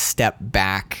step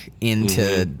back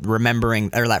into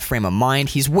remembering or that frame of mind.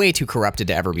 He's way too corrupted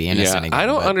to ever be innocent again. I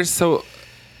don't understand. So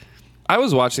I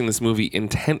was watching this movie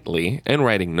intently and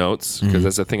writing notes because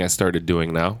that's a thing I started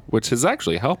doing now, which is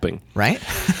actually helping. Right?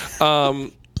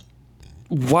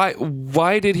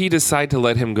 Why did he decide to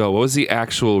let him go? What was the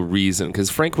actual reason? Because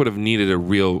Frank would have needed a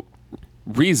real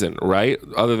reason, right?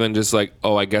 Other than just like,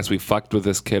 oh, I guess we fucked with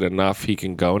this kid enough, he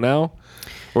can go now?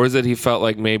 Or is it he felt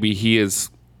like maybe he is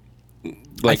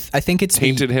like I think it's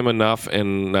tainted him enough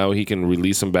and now he can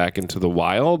release him back into the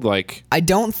wild? Like I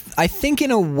think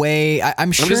in a way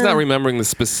I'm sure I'm just not remembering the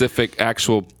specific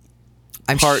actual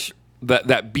I'm part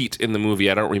that beat in the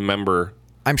movie. I don't remember.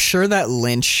 I'm sure that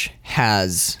Lynch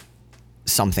has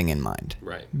something in mind,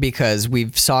 right? Because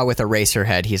we've saw with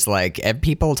Eraserhead, he's like,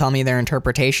 people tell me their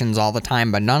interpretations all the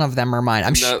time, but none of them are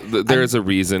mine. There's a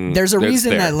reason. There's a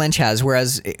reason that Lynch has.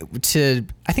 Whereas I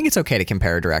think it's okay to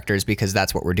compare directors because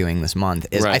that's what we're doing this month.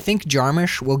 I think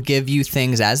Jarmusch will give you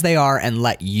things as they are and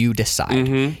let you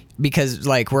decide. Because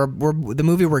like we're the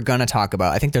movie we're gonna talk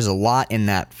about, I think there's a lot in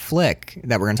that flick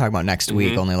that we're gonna talk about next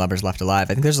week. Only Lovers Left Alive.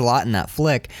 I think there's a lot in that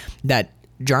flick that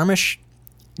Jarmusch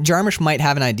might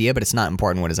have an idea, but it's not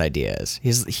important what his idea is.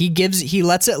 He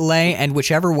lets it lay, and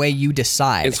whichever way you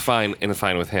decide, it's fine and it's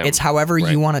fine with him. It's however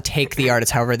you want to take the art.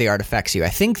 It's however the art affects you. I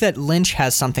think that Lynch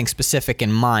has something specific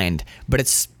in mind,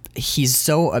 but he's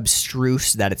so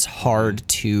abstruse that it's hard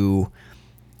to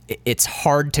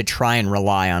try and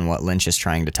rely on what Lynch is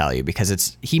trying to tell you,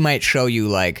 because he might show you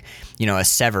like, a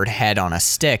severed head on a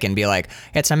stick and be like,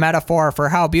 it's a metaphor for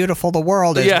how beautiful the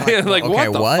world is. Yeah, like, okay,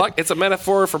 what the fuck? It's a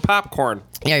metaphor for popcorn.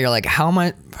 Yeah, you're like, how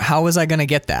was I going to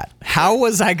get that? How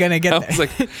was I going to get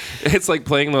that? It's like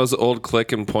playing those old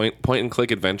click and point and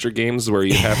click adventure games where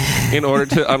you have, in order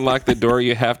to unlock the door,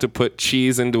 you have to put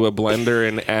cheese into a blender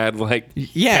and add like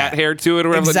cat hair to it.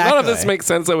 Or exactly. Like, none of this makes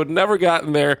sense. I would never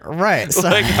gotten there. Right. So,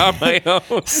 like on my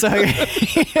own. So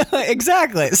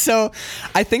exactly. So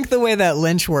I think the way that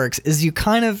Lynch works is you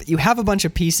have a bunch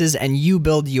of pieces and you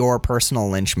build your personal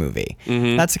Lynch movie.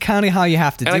 That's kind of how you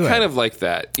have to do it. And I kind of like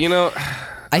that.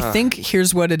 I think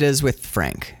here's what it is with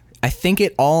Frank. I think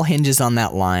it all hinges on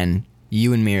that line,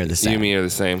 you and me are the same. You and me are the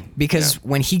same. Because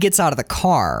when he gets out of the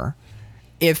car,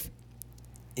 he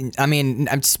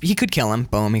could kill him.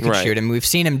 Boom, he could shoot him. We've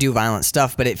seen him do violent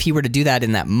stuff, but if he were to do that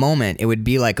in that moment, it would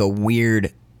be like a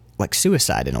weird, like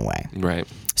suicide in a way. Right.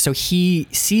 So he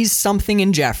sees something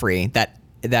in Jeffrey that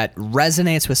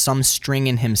resonates with some string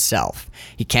in himself.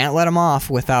 He can't let him off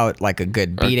without like a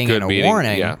good beating and a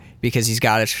warning, because he's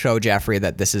got to show Jeffrey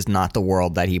that this is not the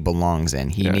world that he belongs in.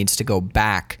 He needs to go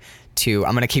back to,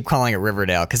 I'm going to keep calling it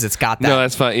Riverdale because it's got that. No,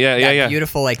 that's fine. Yeah.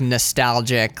 Beautiful, like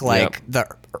nostalgic, like the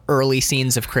early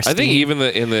scenes of Christine. I think even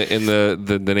in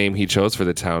the name he chose for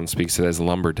the town speaks to it as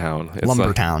Lumbertown. It's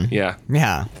Lumbertown. Like,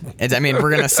 yeah. We're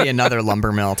going to see another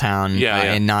lumber mill town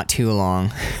in not too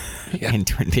long in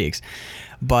Twin Peaks.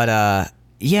 But I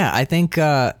think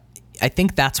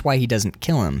that's why he doesn't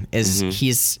kill him.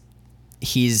 It's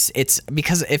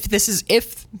because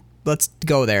if let's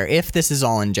go there. If this is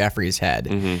all in Jeffrey's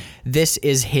head, this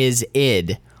is his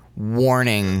id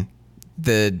warning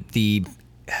the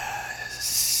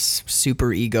super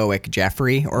egoic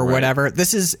Jeffrey or whatever.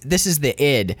 This is the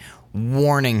id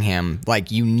warning him,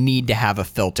 like, you need to have a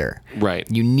filter. Right.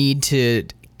 You need to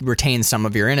retain some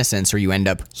of your innocence or you end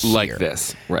up here. Like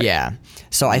this. Right. Yeah.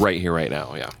 So right here, right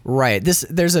now. Yeah. Right.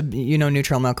 There's a,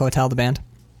 Neutral Milk Hotel, the band?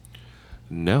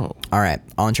 No. All right.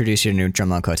 I'll introduce you to Neutral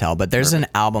Milk Hotel, but there's an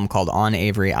album called On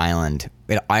Avery Island.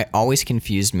 I always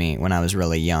confused me when I was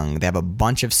really young. They have a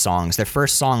bunch of songs. Their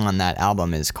first song on that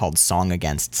album is called Song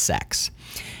Against Sex.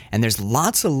 And there's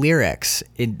lots of lyrics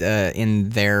in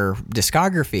their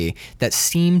discography that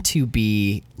seem to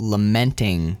be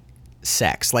lamenting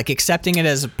sex, like accepting it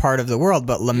as a part of the world,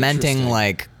 but lamenting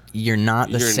like you're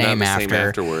not the same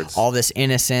afterwards. All this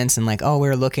innocence and like, oh,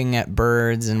 we're looking at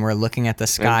birds and we're looking at the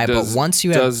sky. But once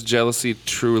you does jealousy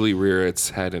truly rear its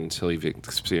head until you've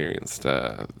experienced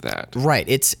that? Right.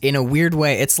 It's in a weird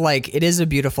way. It's like it is a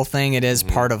beautiful thing. It is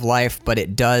part of life, but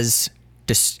it does.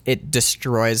 It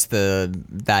destroys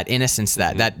that innocence.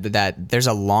 That there's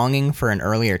a longing for an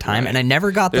earlier time, and I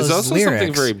never got those lyrics. There's also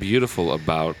something very beautiful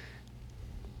about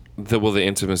the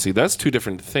intimacy. That's two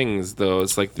different things, though.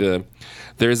 It's like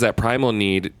there's that primal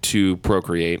need to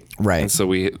procreate, right? And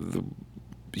so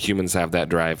humans have that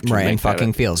drive, to right? make And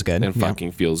fucking feels good, and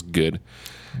fucking feels good.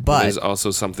 But there's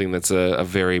also something that's a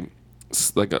very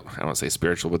I don't want to say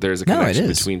spiritual, but there's a connection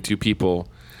between two people.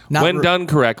 When done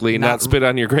correctly, not spit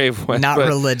on your grave. Not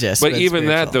religious. But even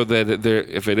spiritual. that, though,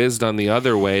 if it is done the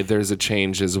other way, there's a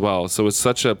change as well. So it's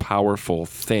such a powerful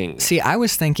thing. See, I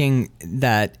was thinking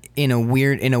that in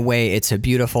a way, it's a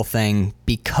beautiful thing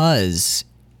because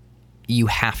you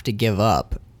have to give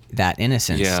up that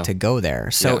innocence to go there.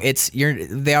 So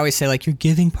they always say like you're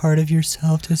giving part of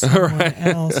yourself to someone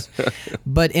else.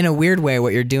 But in a weird way,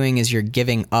 what you're doing is you're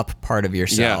giving up part of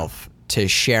yourself to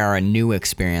share a new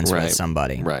experience with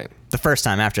somebody. Right. The first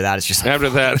time after that, it's just like, after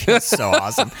that, it's so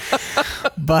awesome.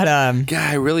 But God,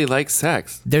 I really like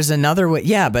sex. There's another way.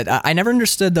 Yeah, but I never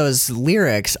understood those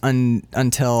lyrics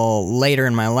until later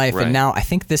in my life, and now I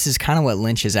think this is kind of what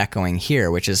Lynch is echoing here,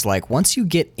 which is like once you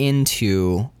get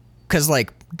into, because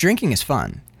like drinking is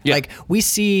fun. Yeah. Like we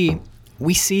see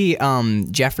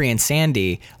Jeffrey and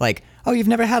Sandy like. Oh, you've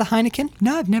never had a Heineken?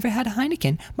 No, I've never had a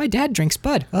Heineken. My dad drinks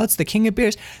Bud. Oh, it's the king of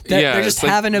beers. They're just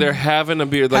having a beer. Like having a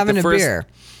beer.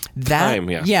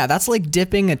 That's like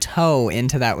dipping a toe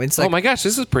into that. It's like, oh my gosh,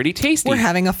 this is pretty tasty. We're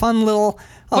having a fun little.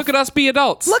 Look at us be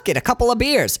adults. Look at a couple of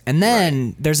beers, and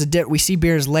then there's we see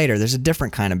beers later. There's a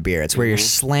different kind of beer. It's where you're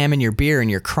slamming your beer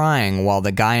and you're crying while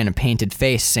the guy in a painted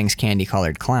face sings "Candy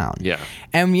Colored Clown." Yeah,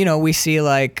 and we see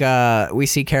we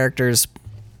see characters.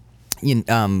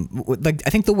 Like I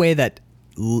think the way that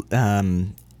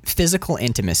physical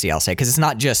intimacy, I'll say, because it's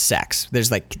not just sex.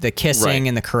 There's like the kissing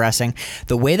and the caressing.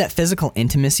 The way that physical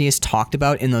intimacy is talked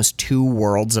about in those two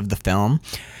worlds of the film,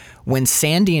 when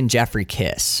Sandy and Jeffrey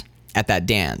kiss at that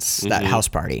dance, that house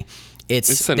party,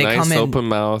 it's a nice open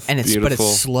mouth, and beautiful. But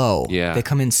it's slow. Yeah, they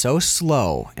come in so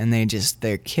slow, and they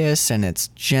kiss, and it's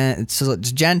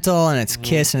gentle, and it's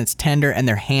kiss, and it's tender, and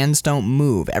their hands don't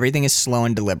move. Everything is slow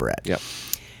and deliberate. Yep.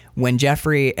 When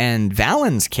Jeffrey and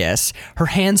Valens kiss, her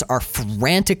hands are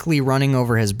frantically running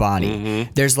over his body.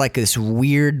 There's like this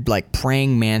weird, like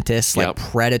praying mantis, like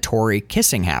predatory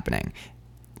kissing happening.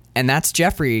 And that's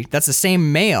Jeffrey. That's the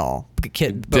same male.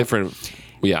 Different.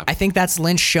 Yeah. I think that's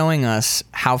Lynch showing us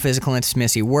how physical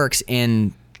intimacy works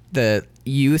in the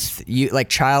youth, like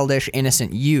childish,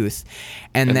 innocent youth.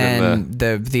 And then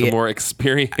the more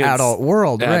experienced adult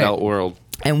world. World.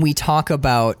 And we talk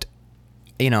about,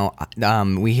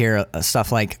 we hear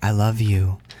stuff like, I love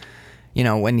you.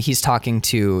 When he's talking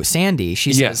to Sandy,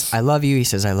 she says, I love you. He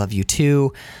says, I love you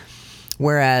too.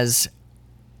 Whereas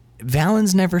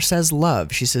Valens never says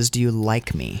love. She says, do you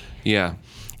like me? Yeah.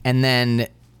 And then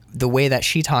the way that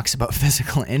she talks about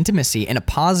physical intimacy in a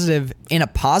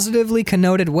positively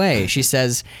connoted way, she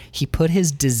says, he put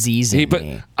his disease in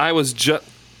me.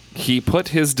 He put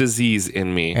his disease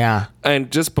in me. Yeah. And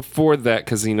just before that,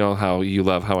 because you know how you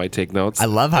love how I take notes. I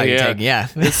love how you take,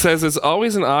 It says, it's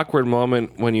always an awkward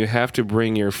moment when you have to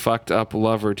bring your fucked up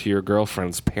lover to your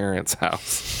girlfriend's parents'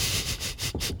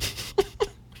 house.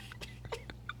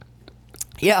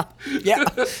 Yeah.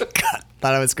 God,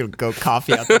 thought I was going to go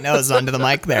coffee out the nose onto the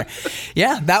mic there.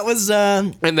 Yeah, that was...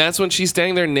 and that's when she's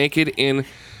standing there naked in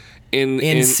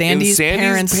Sandy's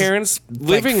parents'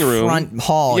 living room, front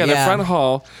hall. The front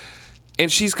hall, and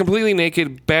she's completely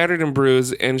naked, battered and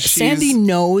bruised, and Sandy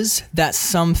knows that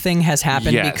something has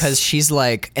happened because she's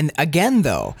like, and again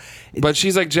though, but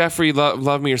she's like, Jeffrey,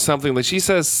 love me or something. Like she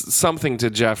says something to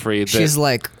Jeffrey. She's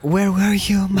like, where were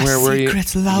you, my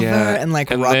secret lover? Yeah. And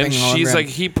like, and rubbing then she's over like,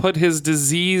 he put his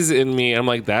disease in me. I'm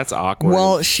like, that's awkward.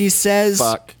 Well, she says,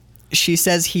 fuck. She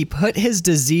says he put his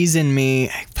disease in me.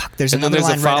 Fuck, there's another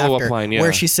line a right follow-up after line,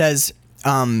 where she says,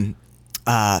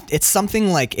 it's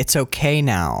something like it's okay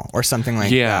now or something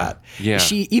like that. Yeah.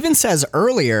 She even says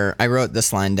earlier, I wrote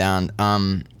this line down,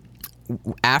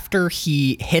 after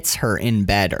he hits her in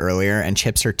bed earlier and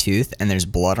chips her tooth and there's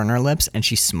blood on her lips and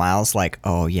she smiles like,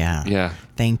 oh yeah,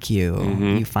 thank you.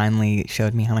 You finally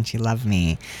showed me how much you love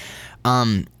me.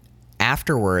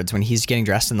 afterwards, when he's getting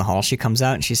dressed in the hall, she comes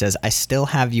out and she says, "I still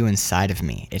have you inside of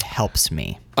me. It helps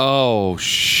me." Oh,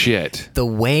 shit. The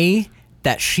way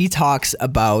that she talks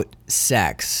about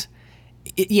sex.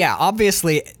 Yeah,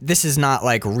 obviously, this is not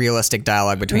like realistic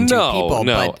dialogue between two people.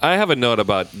 No, but I have a note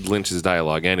about Lynch's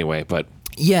dialogue anyway, but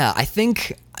yeah,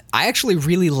 I actually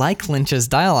really like Lynch's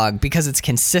dialogue because it's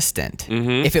consistent.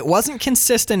 Mm-hmm. If it wasn't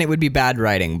consistent, it would be bad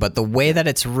writing. But the way that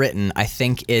it's written, I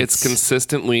think it's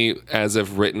consistently as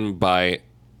if written by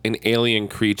an alien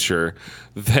creature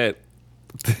that...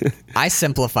 I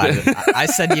simplified it. I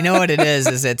said, you know what it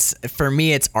is it's, for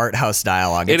me, it's art house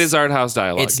dialogue. It is art house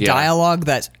dialogue. It's dialogue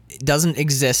that doesn't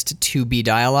exist to be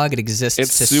dialogue. It exists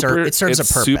to serve. It serves a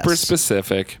purpose. Super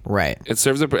specific. Right. It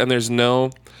serves and there's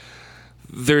no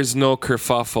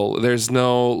kerfuffle. There's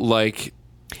no like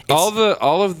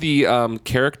all of the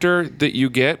character that you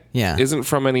get isn't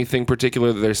from anything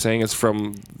particular that they're saying. It's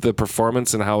from the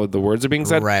performance and how the words are being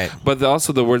said. Right. But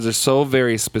also the words are so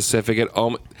very specific.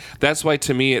 That's why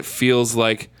to me it feels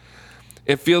like,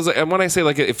 and when I say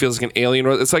like it feels like an alien,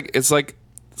 it's like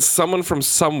someone from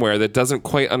somewhere that doesn't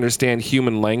quite understand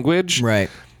human language. Right.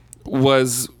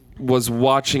 Was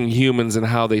watching humans and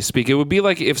how they speak. It would be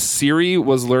like if Siri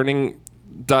was learning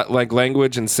like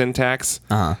language and syntax.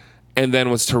 And then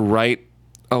was to write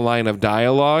a line of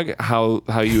dialogue, how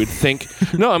you would think.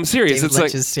 No, I'm serious. David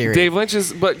Lynch's Siri. Dave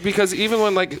Lynch's, but because even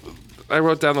when like I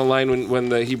wrote down the line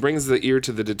when he brings the ear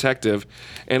to the detective,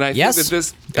 and I think that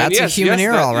this that's a human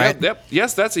ear, all right. Yep,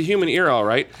 yes, that's a human ear, all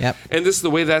right. Yep. And this is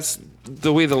the way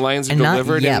the lines are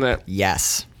delivered. Not in that.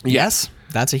 Yes.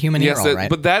 That's a human ear, all right.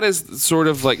 But that is sort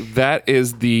of like that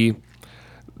is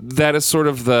sort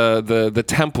of the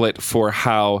template for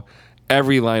how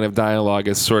every line of dialogue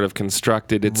is sort of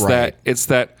constructed. It's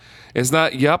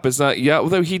not yup.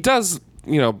 Although he does,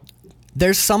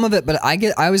 There's some of it, but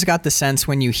I always got the sense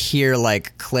when you hear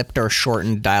like clipped or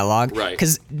shortened dialogue, right?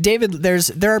 Because David,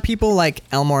 there are people like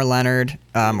Elmore Leonard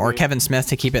or Kevin Smith,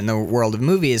 to keep it in the world of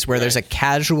movies, where there's a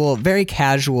very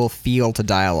casual feel to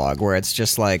dialogue, where it's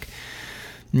just like,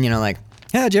 like,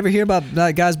 yeah, did you ever hear about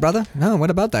that guy's brother? No, what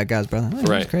about that guy's brother? Oh,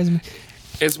 right, crazy.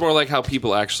 It's more like how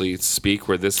people actually speak,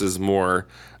 where this is more,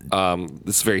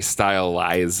 this very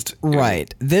stylized.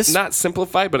 Right. This not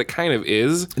simplified, but it kind of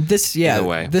is. This, yeah. In a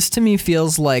way. This to me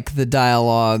feels like the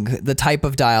dialogue, the type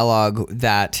of dialogue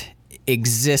that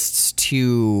exists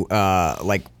to,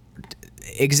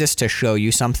 exists to show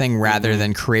you something rather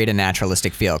than create a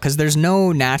naturalistic feel. Because there's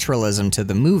no naturalism to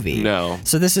the movie. No.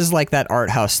 So this is like that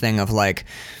art house thing of like,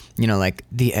 like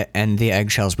the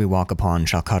eggshells we walk upon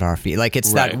shall cut our feet. Like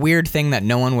it's that weird thing that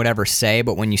no one would ever say,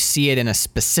 but when you see it in a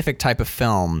specific type of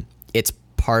film, it's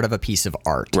part of a piece of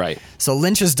art. Right. So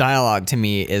Lynch's dialogue to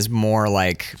me is more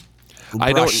like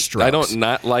brush strokes. I don't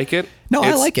not like it. No,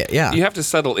 I like it. Yeah. You have to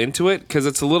settle into it because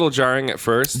it's a little jarring at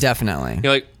first. Definitely.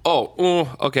 You're like,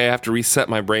 okay, I have to reset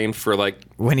my brain for like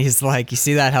when he's like, you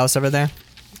see that house over there?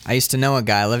 I used to know a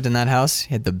guy lived in that house.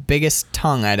 He had the biggest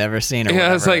tongue I'd ever seen. Or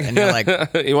whatever. It's like, and you're like,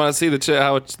 you want to see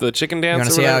how the chicken dance? You want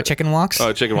to see how a chicken walks?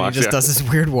 Oh, chicken walks. He just does this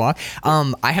weird walk.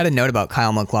 I had a note about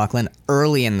Kyle MacLachlan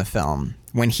early in the film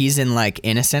when he's in like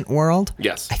Innocent World.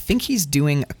 Yes, I think he's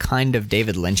doing a kind of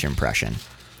David Lynch impression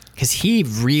because he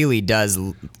really does.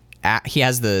 He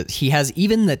has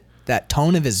even that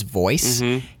tone of his voice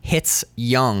hits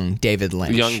young David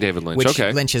Lynch. Young David Lynch, which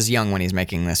okay. Lynch is young when he's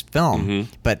making this film,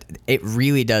 but it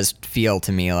really does feel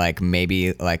to me like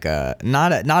maybe like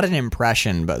not an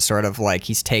impression, but sort of like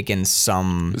he's taken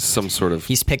some sort of...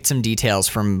 He's picked some details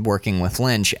from working with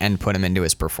Lynch and put them into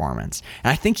his performance.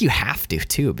 And I think you have to,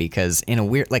 too, because in a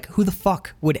weird... Like, who the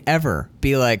fuck would ever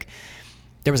be like,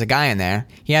 there was a guy in there,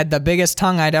 he had the biggest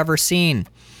tongue I'd ever seen.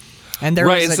 And there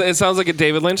was it sounds like a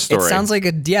David Lynch story. It sounds like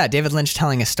David Lynch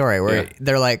telling a story where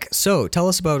they're like, so tell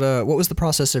us about what was the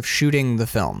process of shooting the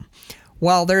film?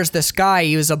 Well, there's this guy,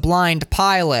 he was a blind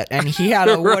pilot and he had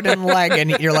a wooden leg,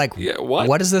 and you're like,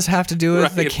 what does this have to do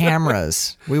with the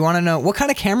cameras? We want to know, what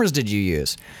kind of cameras did you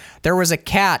use? There was a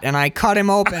cat and I cut him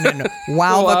open and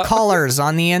the colors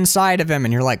on the inside of him.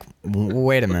 And you're like,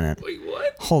 wait a minute. Wait,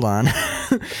 what? Hold on.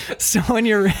 So when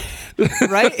you're...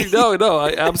 Right? No,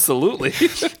 absolutely.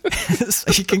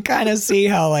 So you can kind of see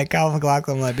how like Kyle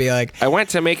MacLachlan might be like, I went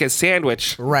to make a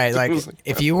sandwich. Right, like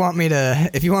if you want me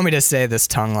to say this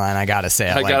tongue line, I gotta say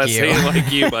it like you. I gotta say it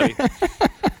like you, buddy.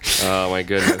 Oh my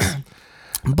goodness.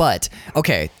 But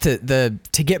okay, to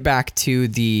get back to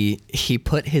the he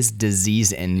put his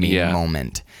disease in me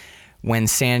moment when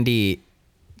Sandy,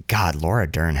 God, Laura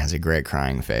Dern has a great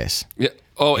crying face. Yeah.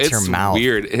 Oh, it's her mouth.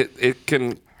 Weird. It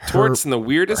can torts in the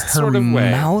weirdest sort of way.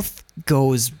 Her mouth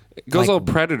goes It goes all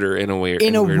Predator in a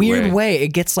weird way. It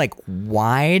gets like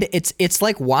wide. It's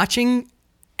like watching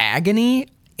agony.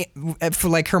 For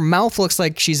like her mouth looks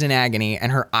like she's in agony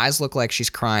and her eyes look like she's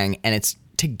crying, and it's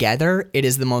together. It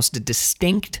is the most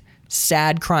distinct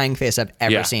sad crying face I've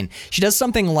ever seen. She does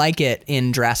something like it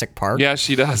in Jurassic Park. Yeah,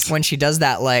 she does. When she does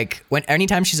that, like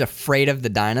anytime she's afraid of the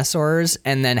dinosaurs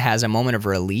and then has a moment of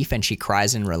relief and she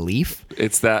cries in relief.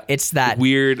 It's that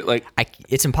weird, like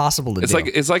it's impossible to do.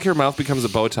 It's like her mouth becomes a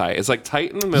bow tie. It's like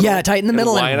tight in the middle. Yeah, tight in the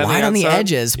middle and wide on the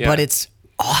edges, yeah. but it's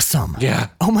awesome. Yeah.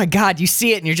 Oh my God, you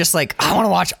see it and you're just like, I want to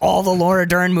watch all the Laura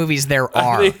Dern movies there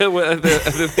are. I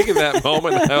think in that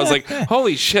moment I was like,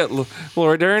 holy shit,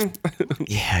 Laura Dern.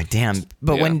 Yeah, damn.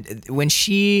 But when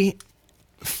she's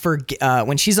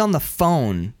on the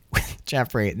phone with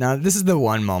Jeffrey, now this is the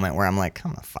one moment where I'm like,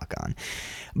 come the fuck on.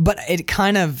 But it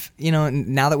kind of,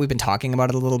 now that we've been talking about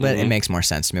it a little bit, it makes more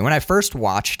sense to me. When I first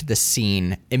watched the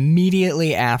scene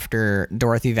immediately after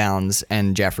Dorothy Valens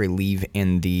and Jeffrey leave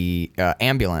in the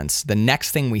ambulance, the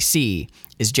next thing we see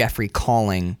is Jeffrey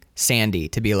calling Sandy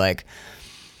to be like,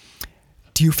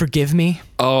 do you forgive me?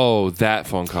 Oh, that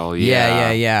phone call.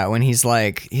 Yeah. When he's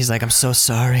like, I'm so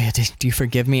sorry. Do you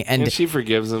forgive me? And she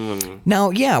forgives him. And now,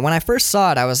 when I first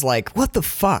saw it, I was like, what the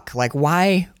fuck? Like,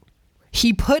 why?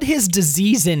 He put his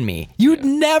disease in me. You'd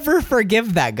never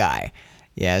forgive that guy.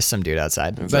 Yeah, some dude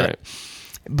outside. That's right.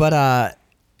 But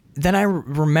then I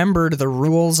remembered the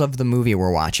rules of the movie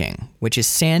we're watching, which is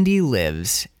Sandy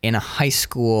lives in a high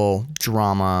school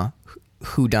drama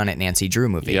whodunit Nancy Drew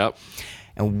movie. Yep.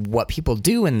 And what people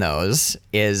do in those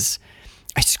is,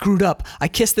 I screwed up. I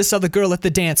kissed this other girl at the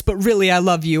dance, but really I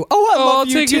love you. Oh, I love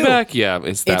you too. I'll take you back. Yeah,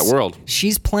 it's that world.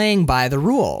 She's playing by the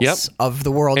rules of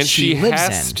the world she lives in. And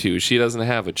she has to. She doesn't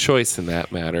have a choice in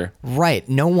that matter. Right.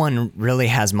 No one really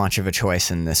has much of a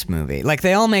choice in this movie. Like,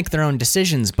 they all make their own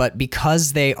decisions, but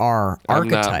because they are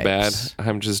archetypes. I'm not bad.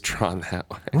 I'm just drawn that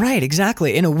way. Right,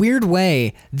 exactly. In a weird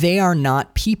way, they are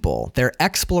not people. They're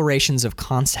explorations of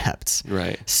concepts.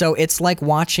 Right. So it's like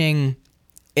watching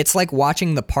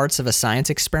the parts of a science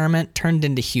experiment turned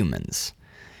into humans.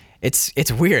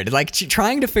 It's weird. Like,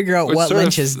 trying to figure out what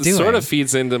Lynch is doing. Sort of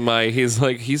feeds into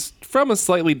he's from a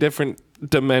slightly different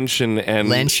dimension, and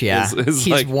Lynch, he's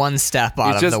like one step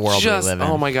out of the world we live in.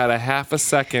 Oh my God, a half a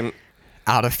second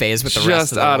out of phase with the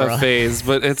rest of the world. Just out of phase,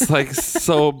 but it's like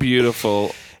so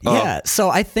beautiful. Yeah. So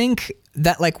I think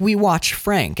that, like, we watch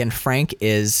Frank, and Frank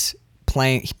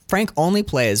only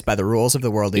plays by the rules of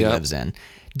the world he lives in.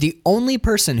 The only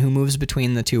person who moves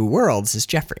between the two worlds is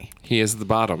Jeffrey. He is the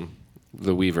bottom,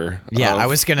 the weaver. Yeah, I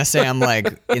was going to say, I'm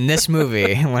like, in this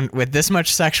movie, with this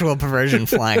much sexual perversion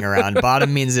flying around,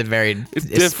 bottom means a very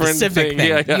different specific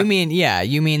thing. Yeah.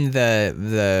 You mean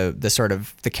the sort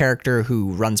of the character who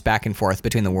runs back and forth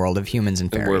between the world of humans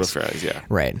and fairies. The world of fairies, yeah.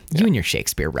 Right. Yeah. You and your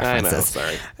Shakespeare references. I know,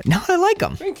 sorry. No, I like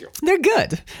them. Thank you. They're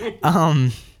good.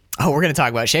 Oh, we're going to talk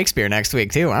about Shakespeare next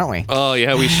week, too, aren't we? Oh,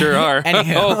 yeah, we sure are.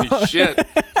 Anywho. Holy shit.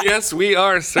 Yes, we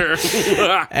are, sir.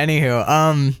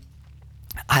 Anywho,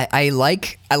 I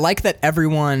like that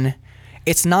everyone,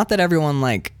 it's not that everyone,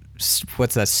 like,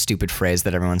 what's that stupid phrase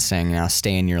that everyone's saying now,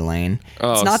 stay in your lane?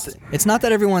 Oh, it's not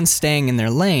that everyone's staying in their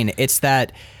lane, it's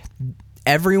that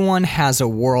everyone has a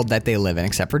world that they live in,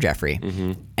 except for Jeffrey,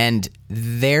 and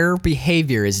their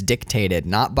behavior is dictated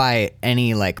not by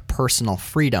any, like, personal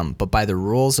freedom, but by the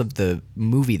rules of the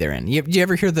movie they're in. You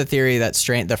ever hear the theory that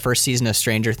the first season of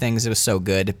Stranger Things was so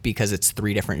good because it's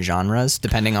 3 different genres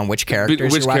depending on which characters you're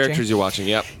watching? Which characters you're watching,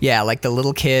 yep. Yeah, like the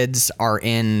little kids are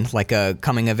in, like, a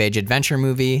coming-of-age adventure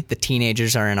movie, the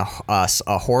teenagers are in a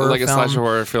horror like film, a slasher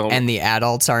horror film, and the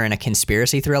adults are in a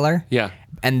conspiracy thriller. Yeah.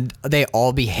 And they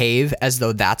all behave as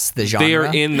though that's the genre. They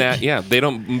are in that, they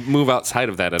don't move outside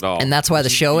of that at all. And that's why the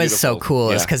show is so cool,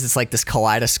 is Yeah. because it's like this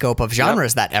kaleidoscope of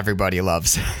genres that everybody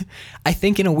loves. I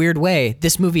think in a weird way,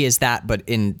 this movie is that, but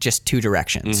in just 2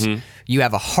 directions. You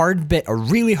have a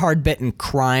really hard bit in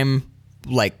crime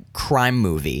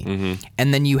movie,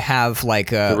 and then you have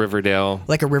like a Riverdale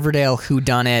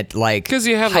whodunit, like, because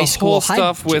you have high the school whole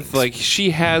stuff hijinks. with, like,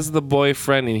 she has the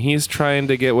boyfriend and he's trying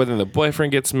to get with him, the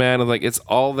boyfriend gets mad, and, like, it's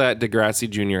all that Degrassi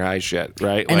Junior High shit,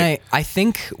 right? And like, I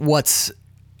think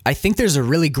there's a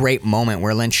really great moment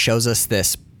where Lynch shows us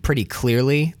this pretty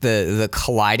clearly, the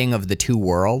colliding of the 2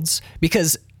 worlds,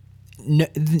 because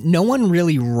no one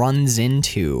really runs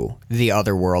into the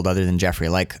other world other than Jeffrey.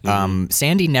 Like,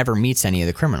 Sandy never meets any of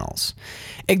the criminals.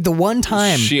 Like, the one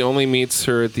time she only meets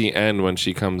her at the end when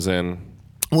she comes in.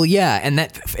 Well, yeah, and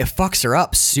it fucks her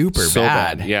up super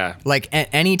bad. Yeah. Like,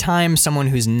 anytime someone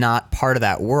who's not part of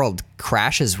that world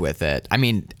crashes with it. I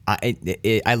mean,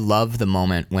 I love the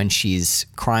moment when she's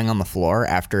crying on the floor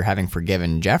after having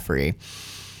forgiven Jeffrey.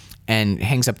 and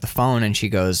hangs up the phone, and she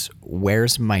goes,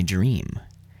 "Where's my dream?"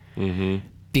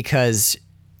 Because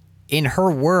in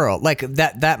her world, like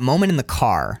that moment in the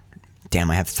car, damn,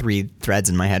 I have 3 threads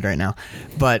in my head right now,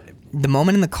 but the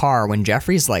moment in the car when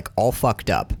Jeffrey's like all fucked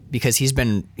up because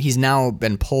he's now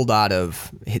been pulled out of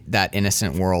that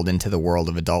innocent world into the world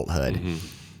of adulthood.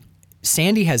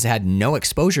 Sandy has had no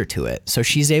exposure to it, so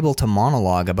she's able to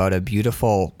monologue about a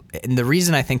beautiful. And the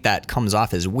reason I think that comes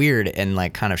off as weird and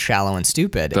like kind of shallow and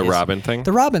stupid, The Robin thing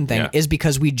yeah. is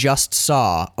because we just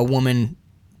saw a woman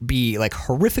be like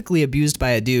horrifically abused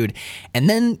by a dude, and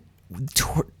then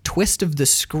twist of the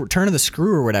screw, turn of the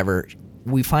screw or whatever,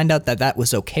 we find out that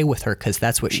was okay with her because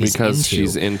that's what she's into.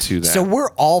 She's into that. So we're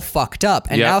all fucked up.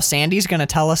 And now Sandy's going to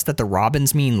tell us that the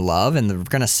Robins mean love and they're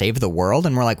going to save the world.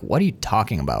 And we're like, what are you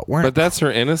talking about? But that's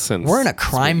her innocence. We're in a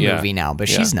crime movie now, but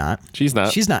she's not. She's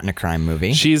not. She's not in a crime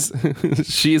movie. She's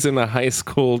in a high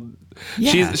school.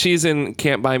 Yeah. She's in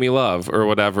Can't Buy Me Love or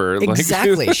whatever.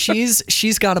 Exactly.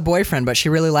 she's got a boyfriend, but she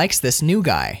really likes this new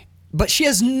guy. But she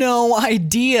has no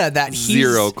idea that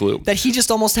zero clue that he just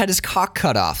almost had his cock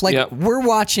cut off. Like we're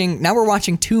watching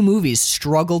 2 movies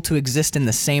struggle to exist in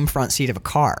the same front seat of a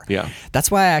car. Yeah.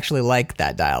 That's why I actually like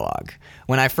that dialogue.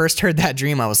 When I first heard that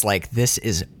dream, I was like, this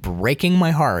is breaking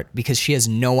my heart because she has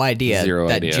no idea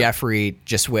that Jeffrey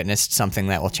just witnessed something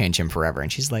that will change him forever.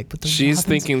 And she's like, but she's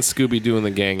thinking Scooby-Doo and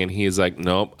the gang, and he's like,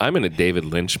 nope, I'm in a David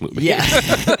Lynch movie. Yeah.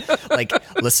 Like,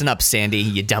 listen up, Sandy,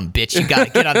 you dumb bitch. You got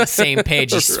to get on the same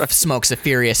page. He smokes a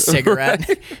furious cigarette.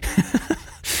 Right.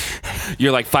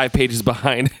 You're like 5 pages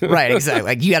behind. Right, exactly.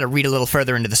 Like you got to read a little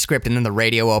further into the script, and then the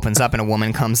radio opens up, and a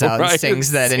woman comes out and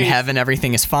sings that in heaven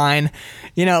everything is fine.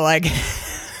 You know, like.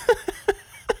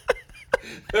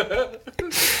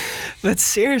 But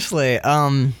seriously,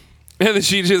 and then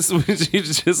she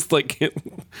just like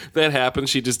that happens.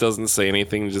 She just doesn't say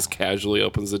anything. Just casually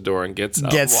opens the door and gets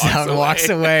out and walks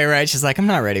away. Right? She's like, I'm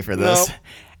not ready for this. Nope.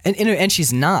 And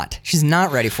she's not. She's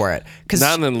not ready for it.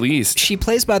 Not in the least. She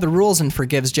plays by the rules and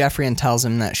forgives Jeffrey and tells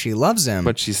him that she loves him.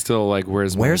 But she's still like,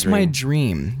 where's my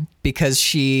dream? Because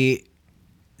she,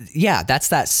 that's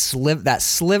that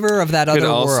sliver of that other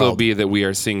world. Could also be that we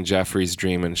are seeing Jeffrey's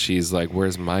dream, and she's like,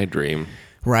 where's my dream?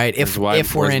 Right. If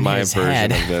we're in his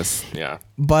head. Of this? Yeah.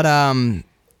 But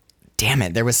damn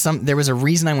it, there was a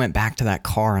reason I went back to that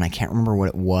car, and I can't remember what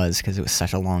it was because it was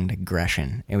such a long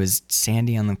digression. It was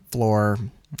Sandy on the floor.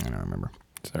 I don't remember.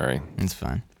 Sorry. It's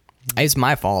fine. It's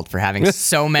my fault for having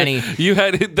so many. You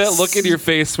had that look in your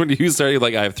face when you started,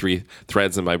 like, I have 3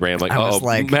 threads in my brain. I'm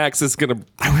like, Max is going to...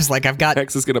 I was like,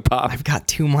 Max is going to pop. I've got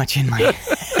too much in my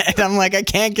head. I'm like, I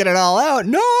can't get it all out.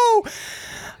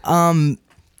 No!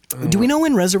 Do we know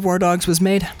when Reservoir Dogs was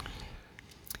made?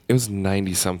 It was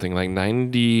 90-something, like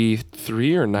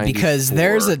 93 or 94. Because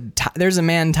there's a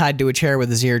man tied to a chair with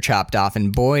his ear chopped off,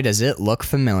 and boy, does it look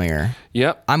familiar.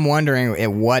 Yep. I'm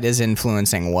wondering what is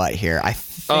influencing what here. I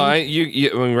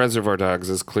think Reservoir Dogs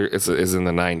is clear. Is in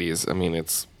the 90s. I mean,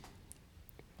 it's.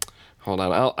 Hold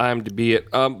on, I'll IMDb it.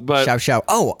 But shout.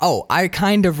 Oh, I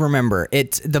kind of remember.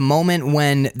 It's the moment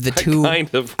when the two. I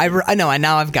know.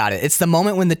 Now I've got it. It's the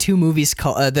moment when the 2 movies,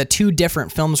 the 2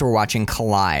 different films we're watching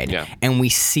collide, and we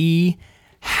see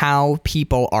how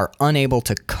people are unable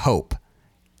to cope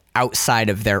outside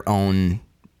of their own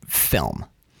film.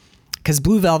 Because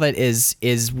Blue Velvet is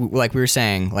like we were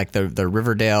saying, like the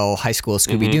Riverdale High School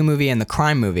Scooby-Doo movie and the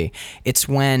crime movie. It's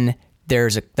when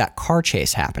there's that car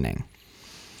chase happening.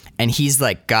 And he's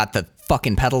like got the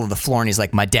fucking pedal to the floor, and he's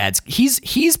like, my dad's he's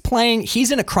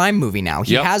in a crime movie now.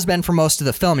 He has been for most of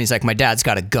the film. And he's like, my dad's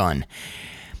got a gun.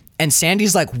 And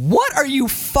Sandy's like, what are you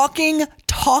fucking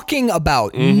talking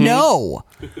about? No.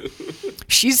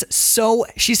 She's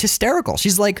hysterical.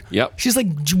 She's like,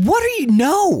 what are you?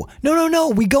 No.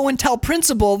 We go and tell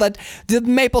principal that the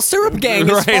maple syrup gang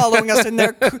is following us in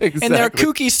their in their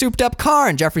kooky souped up car.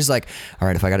 And Jeffrey's like, all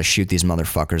right, if I got to shoot these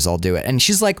motherfuckers, I'll do it. And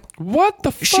she's like, what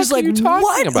the fuck are you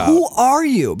talking about? Who are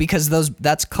you? Because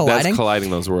that's colliding. That's colliding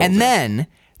those worlds. And then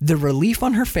the relief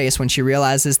on her face when she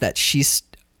realizes that she's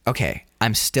okay.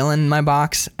 I'm still in my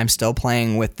box. I'm still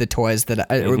playing with the toys that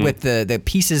with the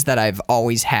pieces that I've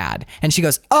always had. And she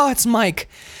goes, "Oh, it's Mike."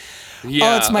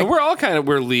 Yeah, it's Mike. We're all kind of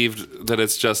relieved that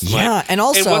it's just Mike. Yeah, and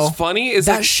also, and what's funny is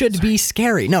that should be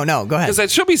scary. No, go ahead. Because that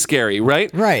should be scary,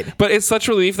 right? Right. But it's such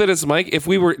relief that it's Mike. If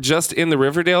we were just in the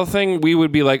Riverdale thing, we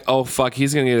would be like, "Oh fuck,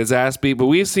 he's gonna get his ass beat." But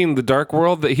we've seen the dark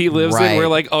world that he lives in. We're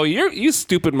like, "Oh, you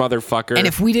stupid motherfucker." And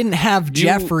if we didn't have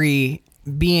Jeffrey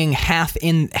being half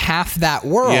that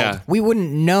world, Yeah. we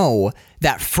wouldn't know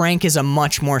that Frank is a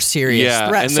much more serious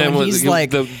threat. And So then when he's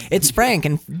like, the- it's Frank,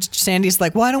 and Sandy's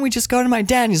like, why don't we just go to my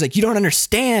dad? And he's like, you don't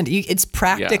understand. It's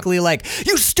practically like,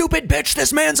 you stupid bitch,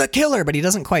 this man's a killer, but he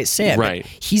doesn't quite say it. Right.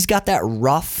 But he's got that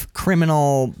rough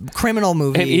criminal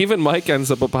movie. And even Mike ends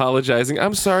up apologizing.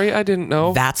 I'm sorry, I didn't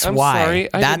know. That's I'm why.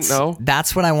 sorry, I didn't know.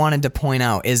 That's what I wanted to point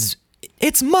out is,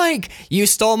 it's Mike. You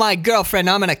stole my girlfriend.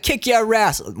 I'm gonna kick your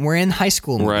ass. We're in high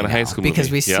school. We're in a now high school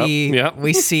because movie.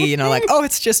 we see, you know, like, oh,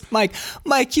 it's just Mike.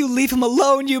 Mike, you leave him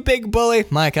alone, you big bully.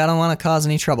 Mike, I don't want to cause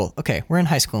any trouble. Okay, we're in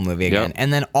high school movie again, Yep.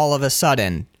 and then all of a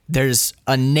sudden, there's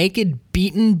a naked,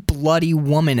 beaten, bloody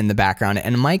woman in the background,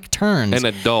 and Mike turns, An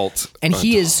adult. and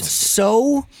he is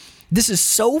so. This is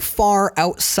so far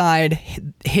outside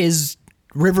his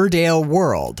Riverdale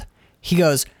world. He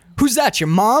goes, "Who's that? Your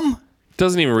mom?"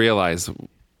 Doesn't even realize.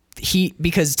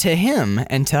 Because to him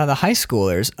and to the high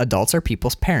schoolers, adults are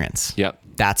people's parents. Yep.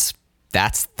 That's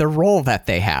the role that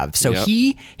they have. So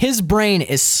Yep. his brain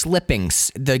is slipping.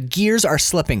 The gears are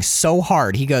slipping so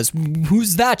hard. He goes,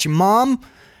 "Who's that? Your mom?"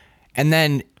 And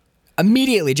then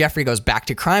immediately Jeffrey goes back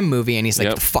to crime movie, and he's like,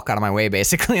 Yep. "The fuck out of my way,"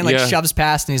 basically, and like Yeah. shoves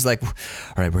past, and he's like, "All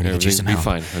right, we're gonna get you Everything's some be help.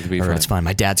 fine. Everything be All right, fine." it's fine.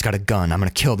 My dad's got a gun. I'm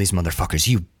gonna kill these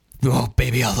motherfuckers. Oh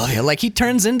baby, I love you." Like he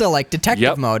turns into like detective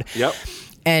Yep. mode. Yep.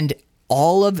 And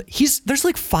there's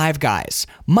like 5 guys.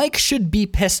 Mike should be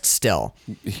pissed still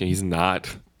He's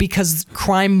not. because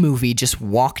crime movie just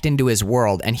walked into his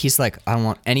world, and he's like, I don't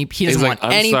want any. He doesn't He's want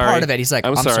like, "I'm any sorry. part of it. He's like,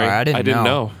 I'm sorry, I didn't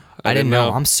know. I didn't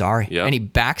know. I'm sorry." Yep. And he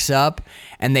backs up,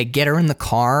 and they get her in the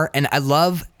car. And I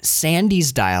love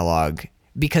Sandy's dialogue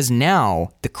because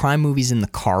now the crime movie's in the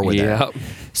car with her. Yep.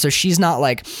 So she's not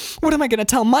like, what am I gonna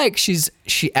tell Mike? She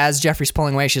as Jeffrey's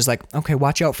pulling away, she's like, okay,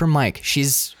 watch out for Mike.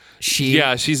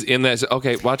 Yeah, she's in that.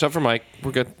 Okay, watch out for Mike.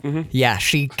 We're good. Mm-hmm. Yeah,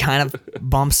 she kind of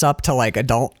bumps up to like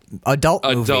adult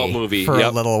movie for a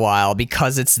yep. little while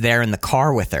because it's there in the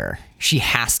car with her. She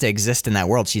has to exist in that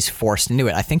world. She's forced into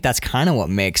it. I think that's kind of what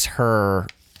makes her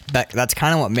that's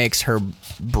kind of what makes her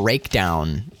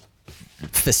breakdown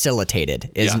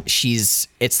facilitated.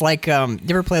 It's like you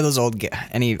ever play those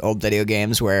any old video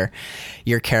games where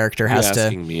your character has You're to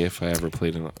asking me if I ever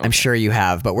played in. Okay. I'm sure you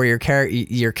have, but where your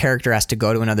character has to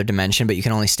go to another dimension, but you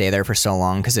can only stay there for so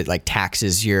long because it like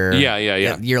taxes your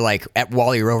Yeah. You're like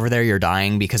while you're over there, you're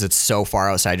dying because it's so far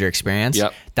outside your experience.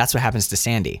 Yep. That's what happens to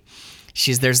Sandy.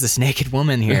 There's this naked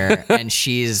woman here, and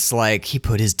she's like, he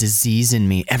put his disease in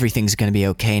me. Everything's gonna be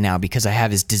okay now because I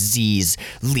have his disease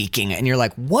leaking. And you're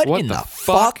like, what in the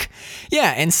fuck?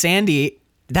 Yeah, and Sandy.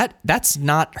 That's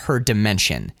not her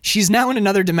dimension. She's now in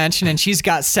another dimension, and she's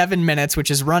got 7 minutes,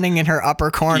 which is running in her upper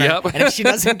corner. Yep. And if she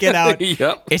doesn't get out,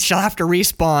 Yep. she'll have to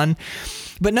respawn.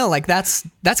 But no, like that's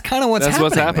kind of what's happening.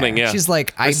 What's happening. there. Yeah. She's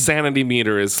like, her sanity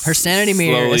meter is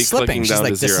slowly is slipping. She's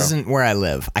like, this zero. isn't where I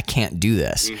live. I can't do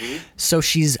this. Mm-hmm. So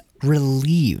she's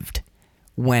relieved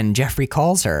when Jeffrey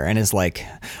calls her and is like,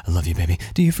 I love you, baby.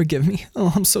 Do you forgive me?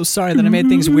 Oh, I'm so sorry that I made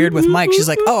things weird with Mike. She's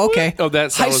like, oh, okay. Oh,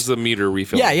 that was the meter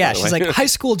refill. Yeah. She's like, high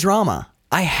school drama.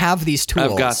 I have these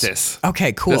tools. I've got this.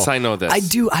 Okay, cool. I know this. I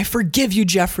do. I forgive you,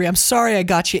 Jeffrey. I'm sorry I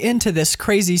got you into this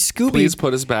crazy Scooby. Please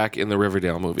put us back in the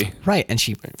Riverdale movie. Right, and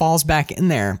she falls back in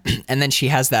there, and then she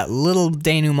has that little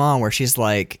denouement where she's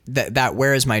like, that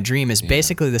 "Where is my dream" is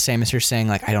basically the same as her saying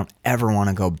like, I don't ever want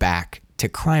to go back to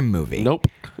crime movie. Nope.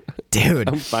 Dude.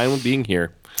 I'm fine with being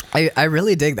here. I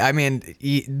really dig that. I mean,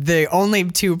 the only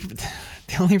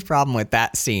problem with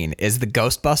that scene is the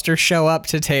Ghostbusters show up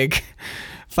to take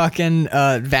fucking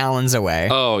Valens away.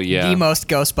 Oh, yeah. The most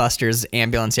Ghostbusters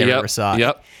ambulance you ever saw.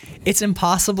 Yep. It's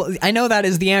impossible. I know that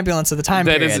is the ambulance of the time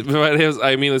period. That is,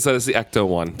 I mean, that is the Ecto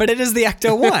one. But it is the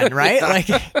Ecto one, right? Like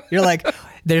you're like,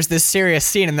 there's this serious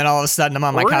scene, and then all of a sudden I'm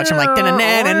on my couch. I'm like,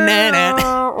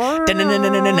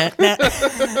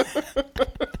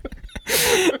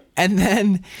 and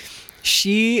then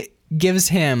she gives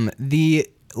him the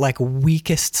like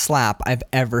weakest slap I've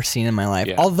ever seen in my life.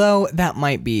 Yeah. Although that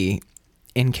might be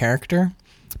in character,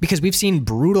 because we've seen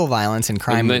brutal violence in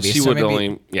crime And then movies. she so would maybe,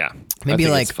 only, yeah. maybe I think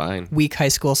like it's fine. weak high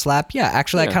school slap. Yeah,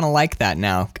 actually, I kind of like that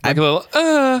now. Like a little,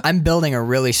 I'm building a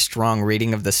really strong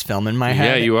reading of this film in my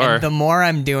head. Yeah, you are. And the more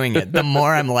I'm doing it, the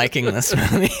more I'm liking this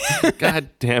movie. God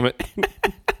damn it.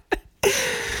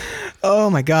 Oh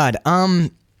my god.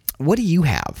 What do you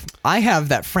have? I have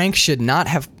that Frank should not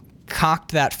have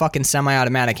cocked that fucking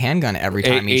semi-automatic handgun every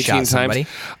time he shot somebody.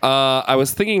 I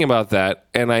was thinking about that,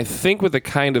 and I think with the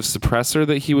kind of suppressor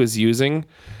that he was using,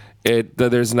 that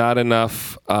there's not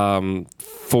enough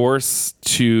force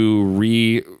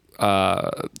to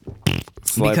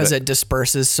Because it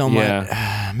disperses so much.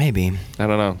 Yeah. Maybe. I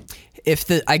don't know. if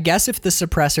the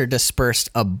suppressor dispersed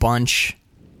a bunch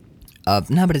of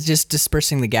but it's just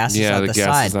dispersing the gases out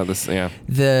the side.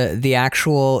 The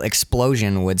actual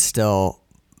explosion would still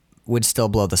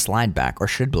blow the slide back, or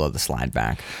should blow the slide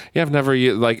back. Yeah, I've never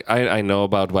used, like, I know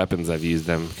about weapons. I've used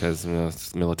them because, you know,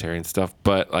 it's military and stuff,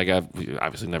 but like I've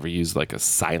obviously never used like a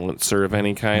silencer of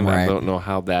any kind. Right. I don't know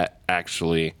how that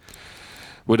actually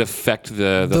would affect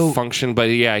the function, but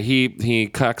yeah, he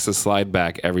cocks the slide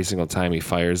back every single time he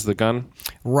fires the gun.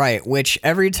 Right, which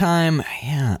every time,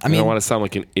 I mean, don't want to sound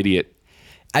like an idiot.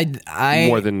 I'm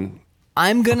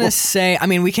gonna say, I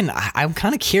mean, I'm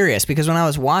kind of curious because when I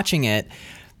was watching it,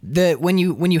 when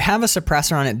you have a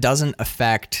suppressor on, it doesn't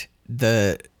affect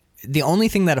the only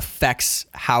thing that affects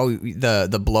how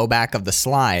the blowback of the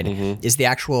slide is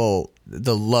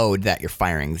the load that you're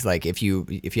firing. It's like if you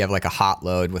have like a hot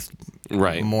load with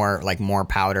more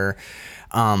powder.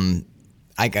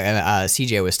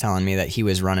 CJ was telling me that he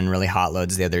was running really hot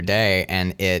loads the other day,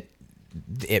 and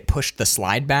it pushed the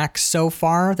slide back so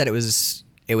far that it was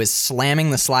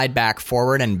slamming the slide back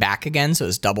forward and back again, so it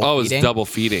was double feeding. Oh, it was double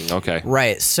feeding, okay.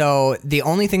 Right, so the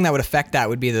only thing that would affect that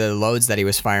would be the loads that he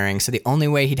was firing, so the only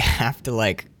way he'd have to,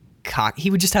 like, he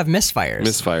would just have misfires.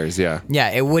 Misfires, yeah. Yeah,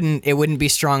 it wouldn't be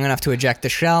strong enough to eject the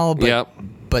shell,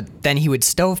 but then he would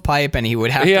stovepipe and he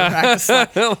would have to practice.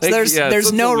 So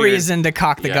there's no reason to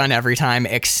cock the gun every time,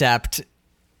 except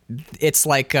it's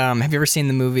like, have you ever seen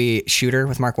the movie Shooter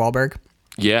with Mark Wahlberg?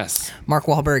 Yes. Mark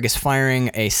Wahlberg is firing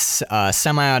a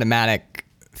semi-automatic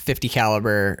 50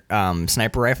 caliber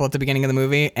sniper rifle at the beginning of the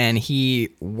movie, and he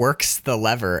works the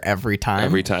lever every time.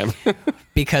 Every time.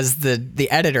 Because the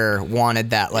editor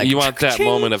wanted that, like, you want that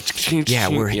moment of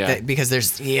because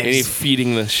there's and he's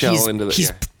feeding the shell into the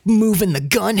he's moving the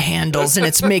gun handles and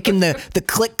it's making the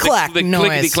click clack the noise.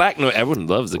 Clickety clack noise. Everyone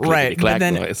loves the clickety clack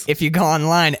noise. If you go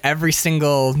online, every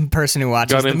single person who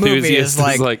watches the movie is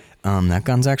like that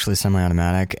gun's actually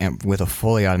semi-automatic, and with a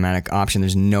fully automatic option,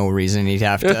 there's no reason you'd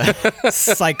have to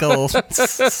cycle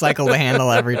the handle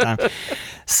every time.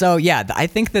 So yeah, I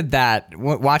think that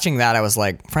watching that, I was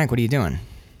like, Frank, what are you doing?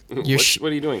 What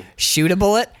are you doing? Shoot a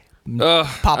bullet,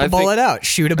 pop a bullet out.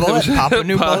 Shoot a bullet, pop a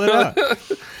new bullet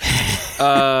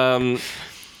out.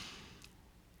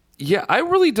 Yeah, I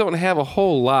really don't have a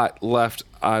whole lot left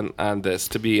on this,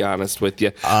 to be honest with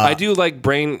you. I do like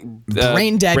Brain Dead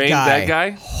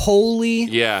Guy. Holy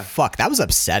fuck, that was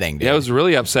upsetting, dude. Yeah, it was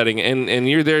really upsetting, and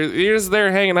you're just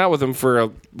there hanging out with him for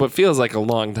what feels like a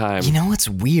long time. You know what's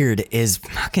weird is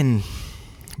fucking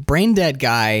Brain Dead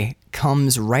Guy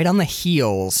comes right on the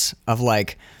heels of,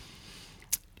 like,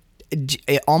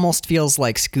 it almost feels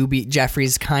like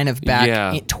Jeffrey's kind of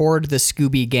back toward the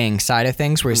Scooby Gang side of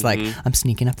things, where he's like, I'm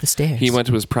sneaking up the stairs. He went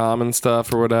to his prom and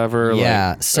stuff or whatever.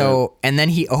 Yeah. And then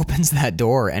he opens that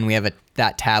door, and we have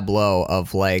that tableau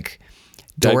of, like,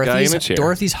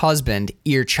 Dorothy's husband,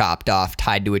 ear chopped off,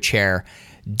 tied to a chair,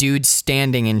 dude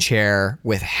standing in chair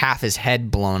with half his head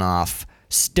blown off,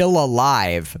 still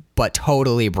alive, but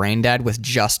totally brain dead with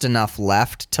just enough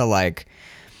left to, like,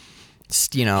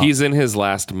 you know, he's in his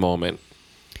last moment.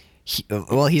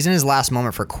 He's in his last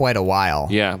moment for quite a while.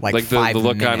 Yeah, like the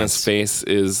look on his face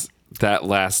is that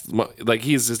last, like,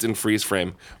 he's just in freeze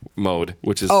frame mode,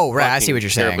 which is I see what you're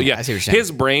saying. Yeah, I see what you're saying.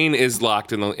 His brain is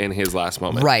locked in his last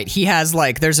moment. Right, he has,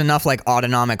 like, there's enough, like,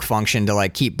 autonomic function to,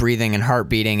 like, keep breathing and heart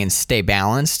beating and stay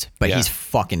balanced, but he's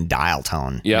fucking dial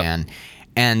tone, man.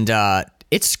 And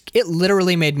it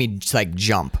literally made me, like,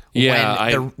 jump.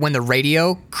 Yeah, when the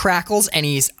radio crackles and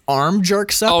his arm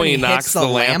jerks up and he knocks hits the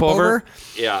lamp over.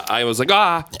 Yeah, I was like,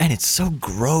 ah. And it's so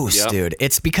gross, dude.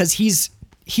 It's because he's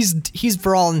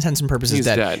for all intents and purposes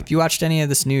dead. Have you watched any of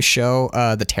this new show,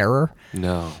 The Terror?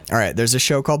 No. All right, there's a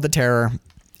show called The Terror.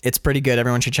 It's pretty good.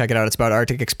 Everyone should check it out. It's about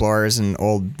Arctic explorers and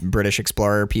old British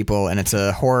explorer people, and it's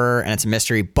a horror and it's a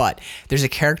mystery. But there's a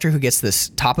character who gets this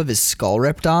top of his skull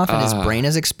ripped off, and his brain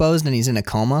is exposed, and he's in a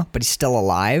coma, but he's still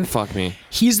alive. Fuck me.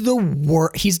 He's the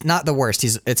worst. He's not the worst.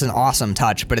 It's an awesome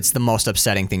touch, but it's the most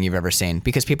upsetting thing you've ever seen,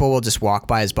 because people will just walk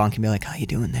by his bunk and be like, "How you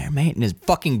doing there, mate?" And his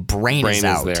fucking brain is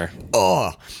out. There.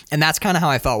 Ugh. And that's kind of how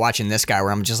I felt watching this guy,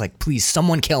 where I'm just like, please,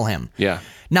 someone kill him. Yeah.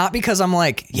 Not because I'm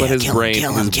like, yeah, but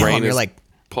kill him. You're like,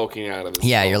 poking out of his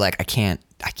skull. You're like,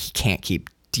 he can't keep,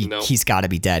 he's got to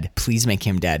be dead. Please make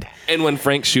him dead. And when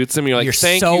Frank shoots him, you're like, you're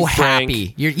thank so you, Frank.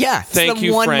 Happy. Thank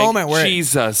you, one Frank. moment where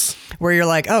Jesus. Where you're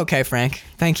like, oh, okay, Frank,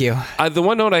 thank you. The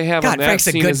one note I have on that Frank's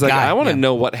scene is like, I want to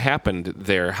know what happened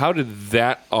there. How did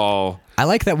that all... I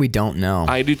like that we don't know.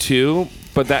 I do too.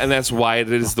 But that's why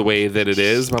it is the way that it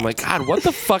is. But I'm like, God, what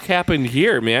the fuck happened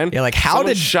here, man? You're like,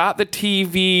 Someone shot the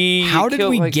TV? How did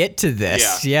we get to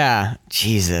this? Yeah.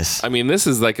 Jesus. I mean, this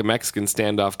is like a Mexican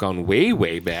standoff gone way,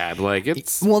 way bad. Like,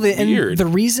 it's weird. weird. And the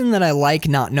reason that I like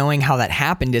not knowing how that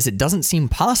happened is it doesn't seem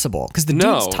possible because the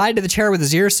dude's tied to the chair with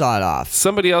his ear sawed off.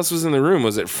 Somebody else was in the room.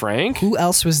 Was it Frank? Who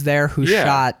else was there who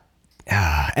shot?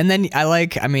 And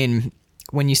then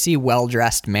when you see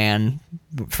well-dressed man,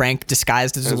 Frank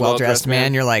disguised as a well-dressed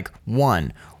man, you're like,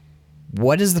 one,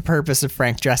 what is the purpose of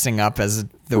Frank dressing up as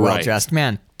the well-dressed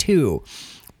man? Two,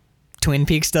 Twin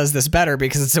Peaks does this better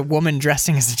because it's a woman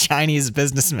dressing as a Chinese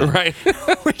businessman, right?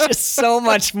 which is so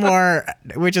much more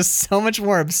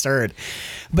absurd.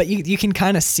 But you can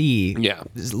kind of see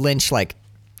Lynch like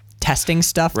testing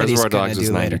stuff that he's going to do later. Reservoir Dogs is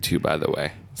 92, by the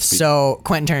way. So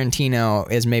Quentin Tarantino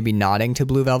is maybe nodding to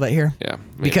Blue Velvet here. Yeah.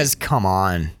 Maybe. Because come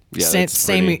on. Yeah,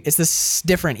 same it's this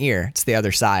different ear. It's the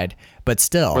other side. But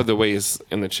still. Or the way he's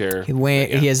in the chair.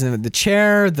 He is in the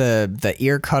chair, the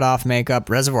ear cut off makeup,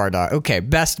 Reservoir Dogs. Okay,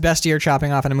 best ear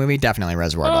chopping off in a movie, definitely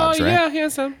Reservoir Dogs, right? Yeah, he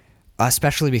has some.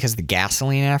 Especially because of the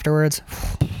gasoline afterwards.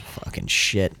 Fucking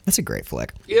shit. That's a great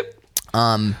flick. Yep.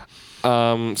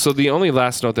 So the only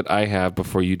last note that I have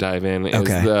before you dive in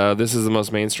is this is the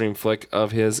most mainstream flick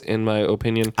of his, in my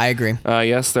opinion. I agree.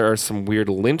 Yes, there are some weird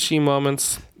Lynchy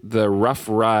moments. The rough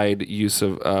ride use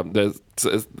of this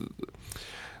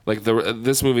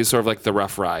movie is sort of like the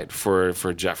rough ride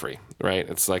for Jeffrey, right?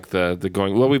 It's like the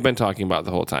going what we've been talking about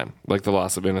the whole time, like the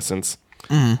loss of innocence.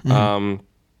 Mm-hmm.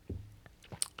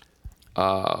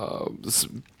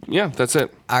 Yeah, that's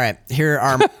it. All right, here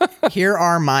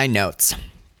are my notes.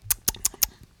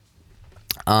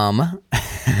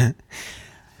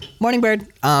 Morning, Bird.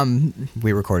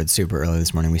 We recorded super early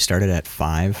this morning. We started at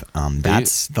 5.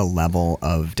 That's the level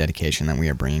of dedication that we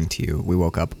are bringing to you. We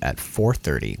woke up at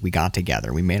 4:30. We got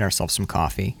together. We made ourselves some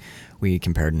coffee. We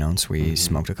compared notes. We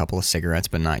smoked a couple of cigarettes,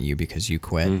 but not you because you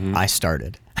quit. I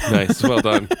started. Nice. Well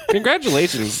done.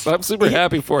 Congratulations. I'm super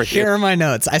happy for you. Here are my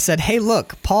notes. I said, hey,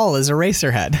 look, Paul is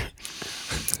Eraserhead.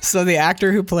 So the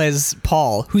actor who plays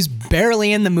Paul, who's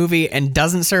barely in the movie and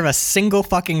doesn't serve a single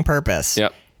fucking purpose.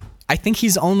 Yep. I think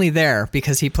he's only there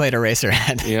because he played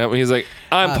Eraserhead. Yeah, he's like,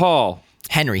 I'm Paul.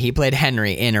 Henry. He played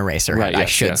Henry in Eraserhead, right, I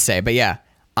should say. But yeah,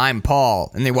 I'm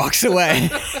Paul. And he walks away.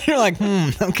 You're like,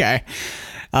 okay.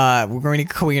 We're going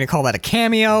to call that a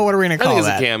cameo? What are we going to call that?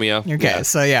 I think it's a cameo. Okay, yeah.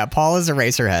 So yeah, Paul is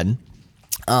Eraserhead.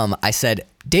 I said,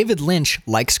 David Lynch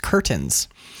likes curtains.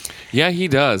 Yeah, he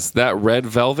does. That red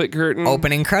velvet curtain.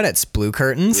 Opening credits, blue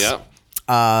curtains. Yep.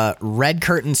 Red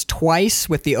curtains twice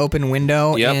with the open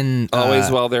window. Yep.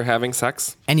 Always while they're having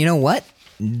sex. And you know what?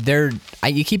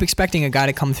 You keep expecting a guy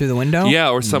to come through the window.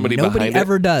 Yeah, or somebody behind it. Nobody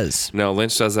ever does. No,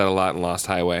 Lynch does that a lot in Lost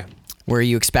Highway. Where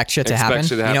you expect shit to happen.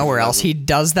 You know where else he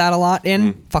does that a lot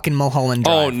in? Fucking Mulholland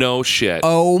Drive. Oh, no shit.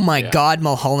 Oh my God,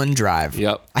 Mulholland Drive.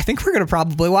 Yep. I think we're going to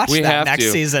probably watch that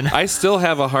next season. I still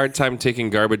have a hard time taking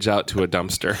garbage out to a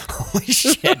dumpster. Holy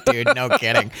shit, dude. No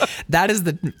kidding. That is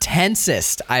the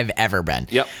tensest I've ever been.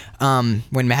 Yep.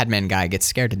 When Madman Guy gets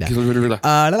scared to death.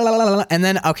 And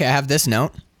then, okay, I have this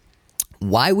note.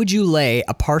 Why would you lay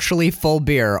a partially full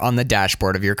beer on the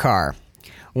dashboard of your car?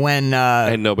 And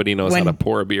nobody knows how to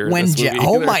pour a beer in this movie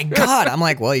oh my God. I'm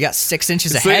like, well, you got 6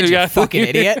 inches ahead, you fucking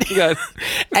idiot.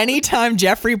 Anytime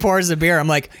Jeffrey pours a beer, I'm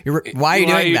like, why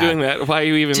are you doing that? Why are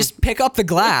you even... Just pick up the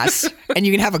glass and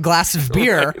you can have a glass of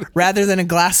beer rather than a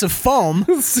glass of foam.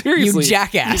 Seriously. You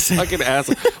jackass. You fucking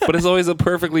asshole. But it's always a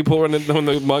perfectly poured when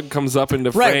the mug comes up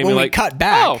into frame. Right, when we cut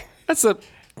back. Oh, that's a...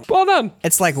 Well done.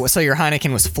 It's like, so your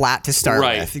Heineken was flat to start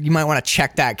with. You might want to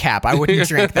check that cap. I wouldn't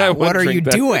drink that. What are you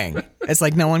doing? It's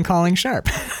like no one calling sharp.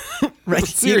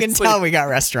 Right? You can tell we got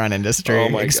restaurant industry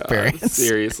experience. God.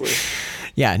 Seriously.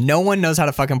 Yeah, no one knows how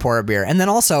to fucking pour a beer. And then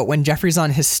also, when Jeffrey's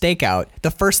on his stakeout,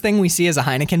 the first thing we see is a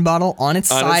Heineken bottle on its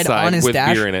side on his with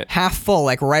dash, beer in it. half full,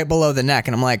 like right below the neck.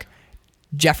 And I'm like,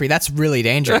 Jeffrey, that's really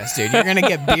dangerous, dude. You're going to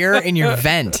get beer in your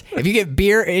vent. If you get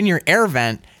beer in your air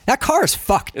vent, that car is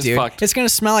fucked, dude. It's going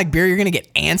to smell like beer. You're going to get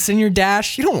ants in your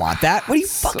dash. You don't want that. What are you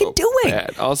fucking doing?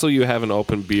 Bad. Also, you have an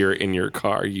open beer in your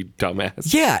car, you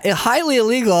dumbass. Yeah, highly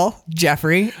illegal,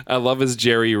 Jeffrey. I love his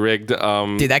jerry-rigged...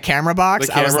 Dude, that camera box,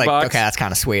 I was like, okay, that's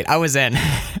kind of sweet. I was in.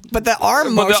 But the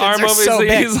arm motions are so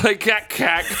big. He's like,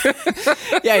 cack.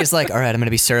 Yeah, he's like, all right, I'm going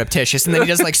to be surreptitious. And then he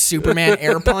does like Superman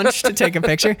air punch to take a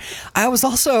picture. I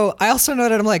also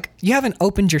noted, I'm like, you haven't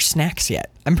opened your snacks yet.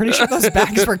 I'm pretty sure those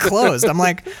bags were closed. I'm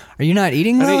like, are you not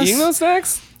eating those? Are you eating those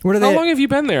snacks? What are How long have you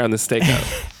been there on the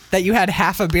stakeout? That you had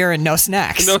half a beer and no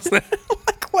snacks. No snacks.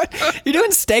 Like, what? You're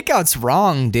doing stakeouts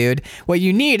wrong, dude. What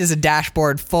you need is a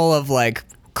dashboard full of like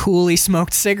coolly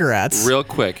smoked cigarettes. Real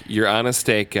quick, you're on a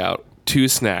stakeout. 2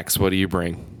 snacks. What do you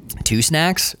bring? 2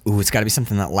 snacks. Ooh, it's got to be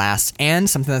something that lasts and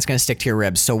something that's going to stick to your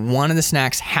ribs. So one of the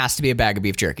snacks has to be a bag of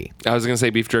beef jerky. I was going to say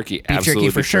beef jerky. Beef Absolutely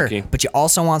jerky for beef sure. jerky. But you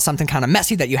also want something kind of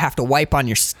messy that you have to wipe on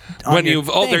your. When you've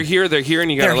they're here, and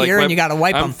you gotta They're like here and you gotta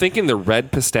wipe I'm them. thinking the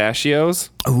red pistachios.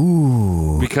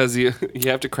 Ooh. Because you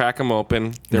have to crack them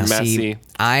open. They're Now, messy.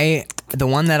 See, the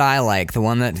one that I like,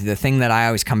 the thing that I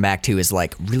always come back to is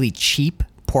like really cheap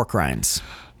pork rinds.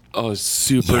 Oh,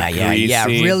 super Yeah,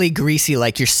 greasy. really greasy.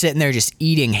 Like you're sitting there just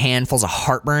eating handfuls of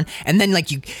heartburn, and then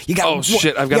like you got Oh,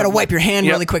 shit, you got to wipe your hand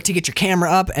Yep. really quick to get your camera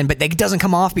up, but it doesn't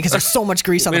come off because there's so much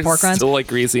grease on the It's pork rinds. still like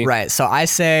greasy. Right. So I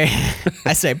say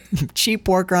cheap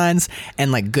pork rinds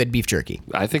and like good beef jerky.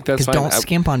 I think that's Because fine. don't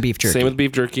skimp on beef jerky. Same with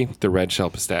beef jerky. The red shell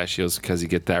pistachios because you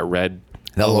get that red.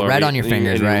 The little red on your and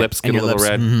fingers, your right? lips get And a your little lips.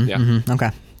 red. Yeah. Mhm.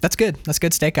 Okay. That's good. That's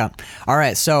good stakeout. All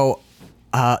right. So,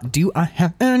 do I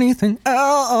have anything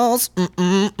else?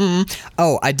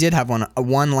 Oh, I did have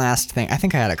one last thing. I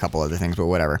think I had a couple other things, but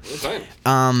whatever. It's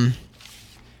fine.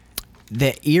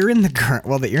 The ear in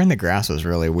the grass was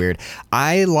really weird.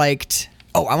 I liked.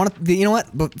 Oh, I want to. You know what?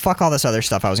 But fuck all this other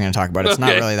stuff I was going to talk about. It's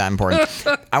not Okay. really that important.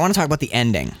 I want to talk about the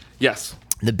ending. Yes.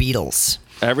 The Beatles.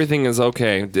 Everything is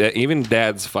okay. Even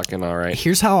Dad's fucking all right.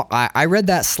 Here's how I read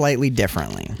that slightly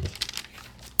differently.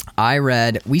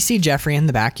 We see Jeffrey in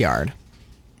the backyard,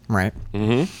 right?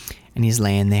 Mm-hmm. And he's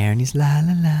laying there and he's la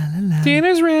la la la la.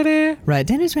 Dinner's ready. Right,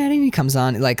 dinner's ready and he comes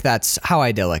on. Like, that's how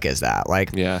idyllic is that? Like,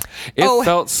 Yeah. It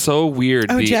felt so weird.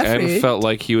 Oh, The Jeffrey. end felt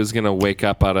like he was going to wake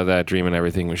up out of that dream and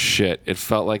everything was shit. It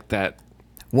felt like that.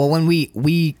 well, when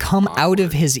we come out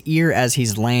of his ear as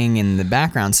he's laying in the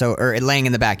background, or laying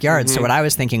in the backyard. So what I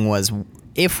was thinking was,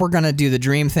 if we're gonna do the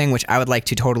dream thing, which I would like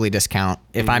to totally discount,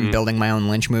 if I'm building my own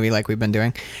Lynch movie like we've been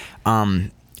doing,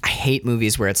 I hate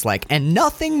movies where it's like, and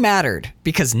nothing mattered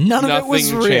because none of it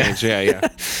was Nothing real. changed. Yeah.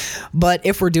 But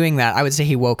if we're doing that, I would say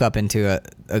he woke up into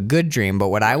a good dream. But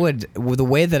the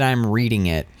way that I'm reading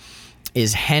it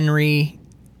is Henry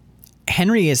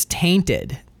is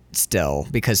tainted still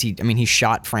because he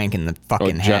shot Frank in the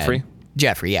fucking head. Jeffrey?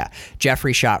 Jeffrey, yeah.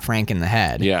 Jeffrey shot Frank in the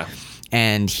head. Yeah.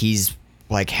 And he's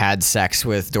like had sex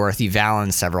with Dorothy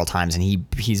Valens several times and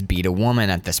he's beat a woman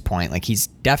at this point. Like he's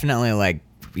definitely like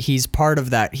he's part of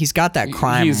that. He's got that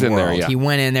crime He's in world. there, yeah. He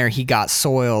went in there, he got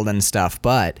soiled and stuff,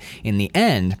 but in the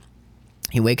end,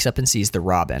 he wakes up and sees the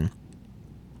Robin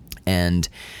and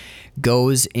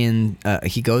goes in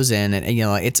and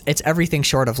it's everything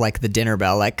short of like the dinner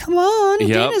bell, like, come on,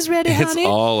 dinner's ready, It's honey.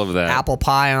 all of that. Apple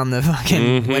pie on the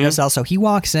fucking windowsill. So he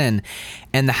walks in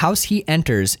and the house he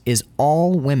enters is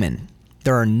all women.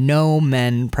 There are no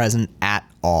men present at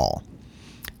all.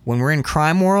 When we're in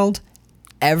crime world,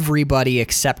 everybody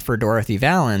except for Dorothy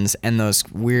Valens and those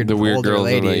weird older girls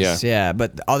in ladies. the- Yeah,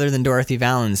 but other than Dorothy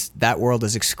Valens, that world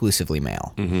is exclusively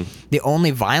male. Mm-hmm. The only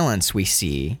violence we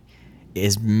see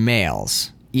is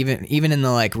males. Even in the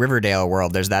like Riverdale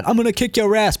world, there's that I'm gonna kick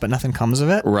your ass, but nothing comes of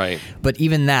it. Right. But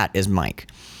even that is Mike.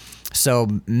 So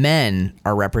men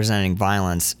are representing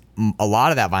violence. A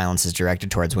lot of that violence is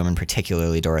directed towards women,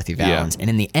 particularly Dorothy Valens. And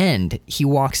in the end, he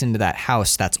walks into that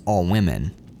house that's all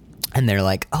women. And they're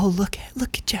like, "Oh, look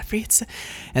at Jeffrey!"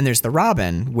 And there's the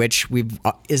Robin, which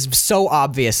is so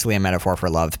obviously a metaphor for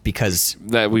love because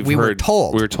That we were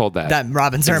told that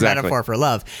Robins are Exactly. a metaphor for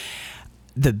love.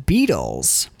 The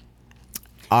Beatles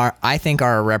are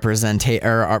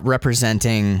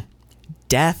representing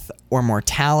death or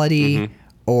mortality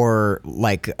or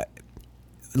like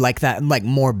that, like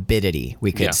morbidity,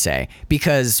 we could say,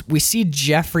 because we see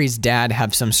Jeffrey's dad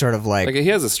have some sort of like He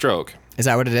has a stroke. Is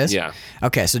that what it is? Yeah.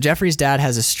 Okay, so Jeffrey's dad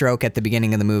has a stroke at the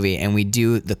beginning of the movie, and we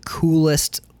do the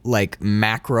coolest like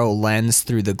macro lens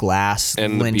through the glass.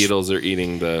 And Lynch. the Beatles are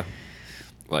eating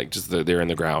they're in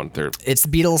the ground. It's the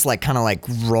Beatles like kind of like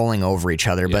rolling over each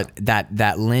other, but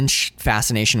that Lynch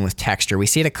fascination with texture, we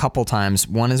see it a couple times.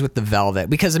 One is with the velvet,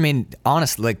 because I mean,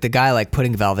 honestly, like the guy like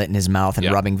putting velvet in his mouth and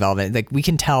rubbing velvet, like we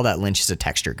can tell that Lynch is a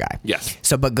texture guy. Yes.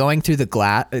 So, but going through the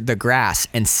grass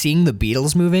and seeing the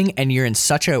Beatles moving, and you're in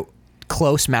such a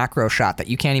close macro shot that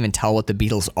you can't even tell what the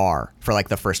Beatles are for like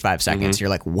the first 5 seconds. You're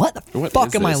like, what the fuck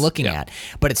is am I this? looking Yeah. at?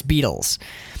 But it's Beatles.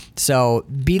 So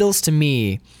Beatles to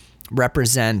me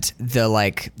represent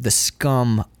the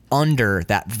scum under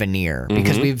that veneer,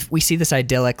 because we see this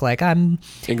idyllic like I'm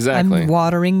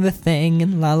watering the thing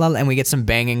and la la la, and we get some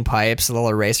banging pipes, a little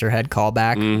Eraserhead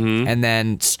callback, and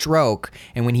then stroke,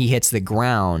 and when he hits the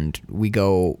ground, we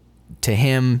go to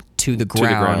him to the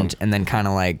ground. And then kind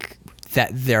of like that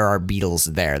there are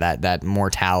Beatles there, that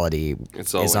mortality It's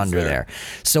is always under there. there.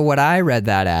 So what I read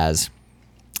that as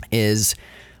is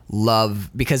Love,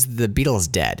 because the beetle's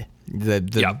dead. The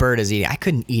Yep. bird is eating. I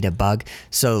couldn't eat a bug.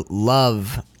 So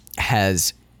Love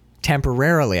has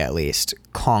temporarily, at least,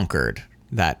 conquered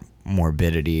that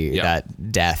morbidity, Yep.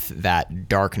 that death, that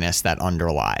darkness that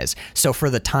underlies. So for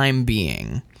the time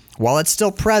being, while it's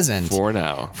still present, For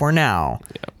now.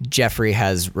 Jeffrey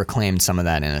has reclaimed some of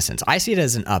that innocence. I see it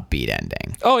as an upbeat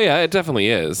ending. Oh yeah, it definitely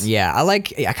is. Yeah,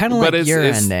 I kind of like your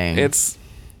ending. It's.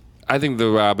 I think the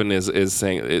Robin is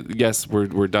saying, yes,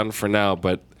 we're done for now,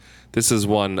 but this is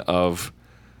one of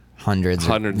hundreds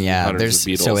of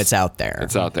Beatles. So it's out there.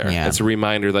 It's out there. Yeah. It's a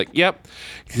reminder, like, yep.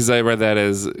 Because I read that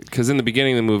because in the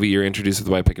beginning of the movie, you're introduced to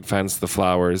the white picket fence, the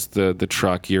flowers, the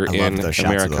truck. You're I in love those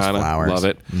shots of those Americana. flowers. Love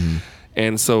it. Mm-hmm.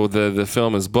 And so the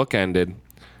film is bookended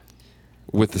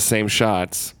with the same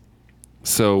shots.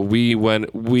 So when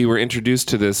we were introduced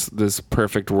to this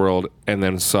perfect world, and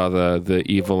then saw the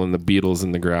evil and the Beatles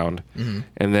in the ground, Mm-hmm.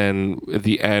 and then at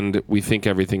the end we think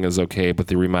everything is okay, but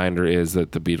the reminder is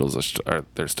that the Beatles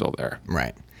they're still there.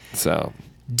 Right. So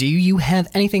Do you have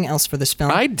anything else for this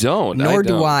film? I don't. Nor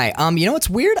do I. You know what's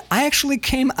weird? I actually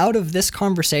came out of this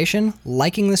conversation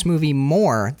liking this movie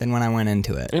more than when I went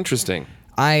into it. Interesting.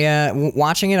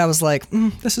 Watching it, I was like,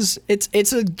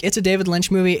 it's a David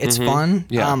Lynch movie. It's fun.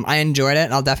 Yeah. I enjoyed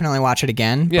it. I'll definitely watch it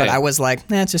again. Yeah, but yeah. I was like,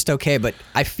 it's just okay. But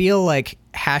I feel like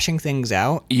hashing things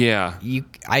out. Yeah.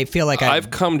 I feel like I've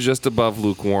come just above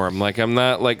lukewarm. Like, I'm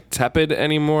not like tepid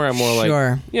anymore. I'm more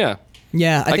Sure. like, yeah.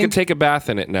 Yeah, I think can take a bath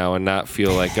in it now and not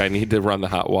feel like I need to run the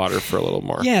hot water for a little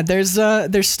more. Yeah, there's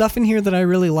stuff in here that I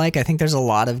really like. I think there's a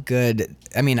lot of good.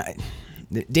 I mean,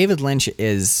 David Lynch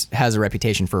has a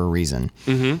reputation for a reason.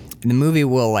 Mm-hmm. The movie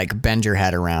will like bend your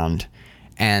head around,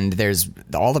 and there's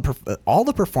all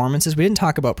the performances. We didn't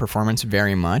talk about performance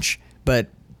very much, but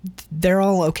they're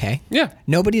all okay. Yeah.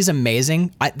 Nobody's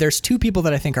amazing. There's two people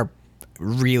that I think are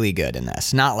really good in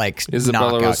this. Not like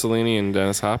Isabella knockout. Rossellini and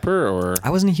Dennis Hopper, or I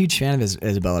wasn't a huge fan of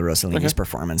Isabella Rossellini's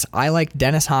performance. I like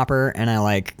Dennis Hopper and I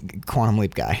like Quantum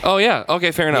Leap guy. oh yeah, okay,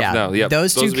 fair enough. Yeah, No, yep.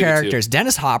 those two would be the characters.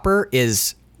 Dennis Hopper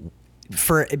is,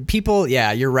 for people,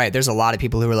 yeah, you're right. There's a lot of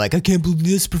people who are like, I can't believe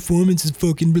this performance is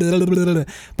fucking blah, blah, blah, blah.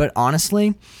 But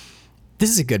honestly,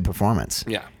 this is a good performance.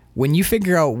 Yeah. When you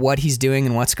figure out what he's doing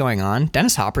and what's going on,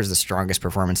 Dennis Hopper is the strongest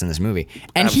performance in this movie.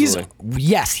 And Absolutely.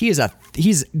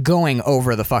 he's going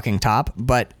over the fucking top,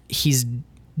 but he's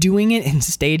doing it in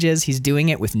stages. He's doing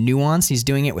it with nuance. He's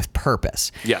doing it with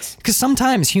purpose. Yes. Because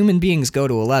sometimes human beings go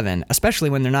to 11, especially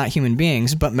when they're not human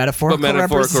beings, but metaphorical,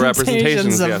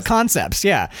 representations of yes. concepts.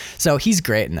 Yeah. So he's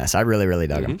great in this. I really, really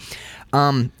dug him.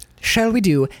 Shall we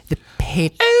do the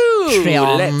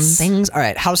Patreon let's. things? All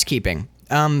right. Housekeeping.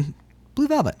 Blue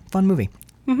Velvet. Fun movie.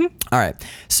 All right.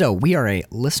 So we are a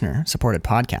listener-supported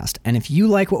podcast. And if you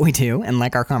like what we do and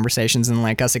like our conversations and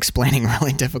like us explaining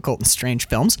really difficult and strange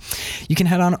films, you can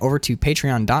head on over to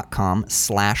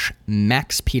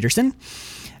patreon.com/Max Peterson.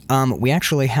 We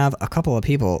actually have a couple of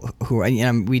people who,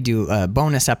 we do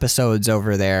bonus episodes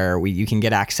over there. You can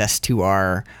get access to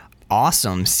our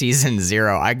awesome season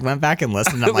 0. I went back and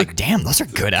listened. And I'm like, damn, those are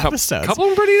good episodes. Couple of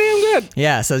them pretty damn good.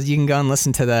 Yeah, so you can go and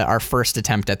listen to our first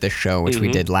attempt at this show, which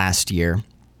we did last year.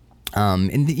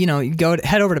 And you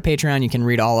head over to Patreon. You can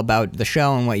read all about the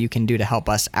show and what you can do to help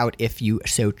us out if you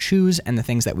so choose, and the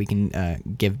things that we can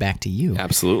give back to you.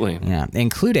 Absolutely. Yeah,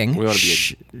 including We want to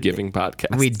be a giving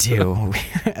podcast. we do.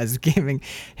 As giving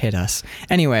hit us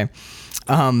anyway.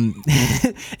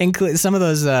 Include some of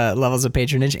those levels of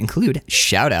patronage include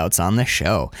shout outs on the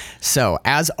show. So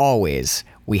as always,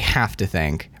 we have to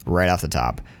thank right off the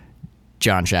top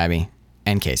John Shabby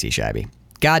and Casey Shabby.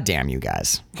 God damn you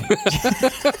guys.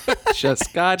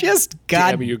 Just God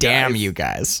damn you you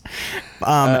guys.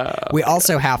 guys. We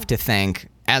also have to thank,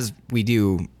 as we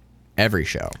do every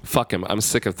show. Fuck him. I'm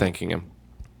sick of thanking him.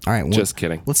 All right. Just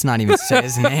kidding. Let's not even say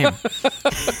his name.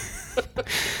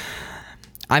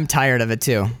 I'm tired of it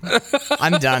too.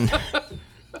 I'm done.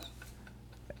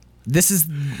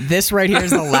 This right here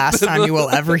is the last time you will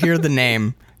ever hear the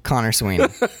name Connor Sweeney.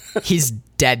 He's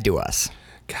dead to us.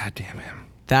 God damn him.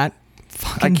 That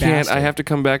fucking I can't. bastard. I have to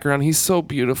come back around. He's so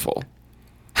beautiful.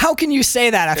 How can you say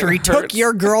that after It he took hurts.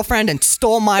 your girlfriend and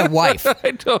stole my wife?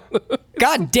 I don't know.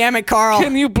 God damn it, Carl.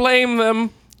 Can you blame them?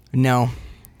 No.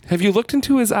 Have you looked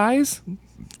into his eyes?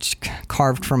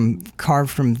 Carved from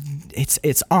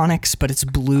it's onyx, but it's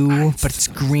blue, but it's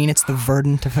green. It's the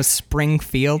verdant of a spring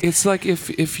field. It's like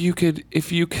if you could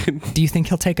Do you think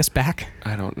he'll take us back?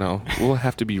 I don't know. We'll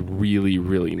have to be really,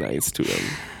 really nice to him.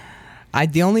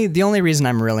 The only reason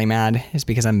I'm really mad is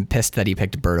because I'm pissed that he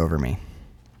picked Bert over me.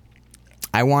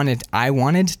 I wanted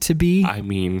to be I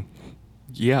mean,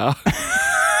 yeah.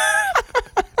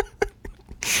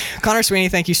 Connor Sweeney.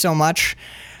 Thank you so much.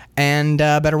 And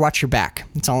better watch your back.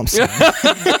 That's all I'm saying.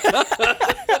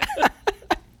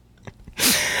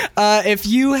 If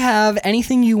you have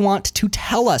anything you want to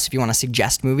tell us, if you want to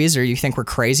suggest movies, or you think we're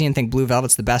crazy and think Blue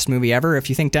Velvet's the best movie ever, if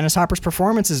you think Dennis Hopper's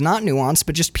performance is not nuanced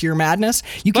but just pure madness,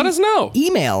 you can Let us know.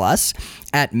 Email us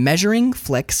at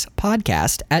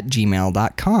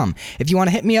measuringflixpodcast@gmail.com. If you want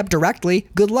to hit me up directly,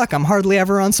 good luck. I'm hardly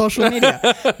ever on social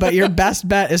media. But your best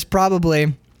bet is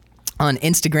probably on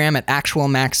Instagram at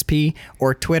 @actualmaxp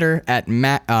or Twitter at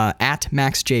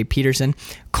 @MaxJPeterson.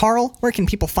 Carl, where can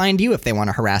people find you if they want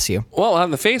to harass you? Well,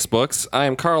 on the Facebooks, I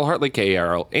am Carl Hartley,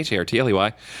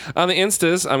 KarlHartley. On the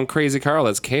Instas, I'm Crazy Carl.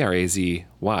 That's KRAZY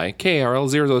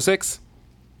KARL006.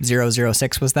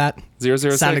 006 was that?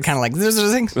 006. Sounded kind of like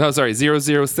 006. Oh, sorry,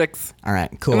 006. All right,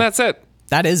 cool. And that's it.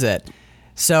 That is it.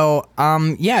 So,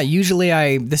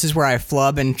 usually this is where I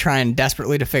flub and try and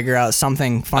desperately to figure out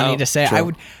something funny to say.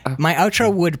 True. My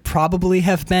outro would probably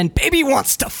have been, "Baby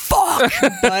wants to fuck,"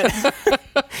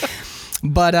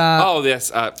 but Oh,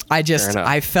 yes.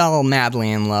 I fell madly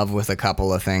in love with a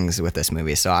couple of things with this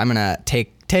movie. So I'm gonna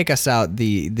take us out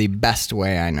the best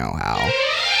way I know how.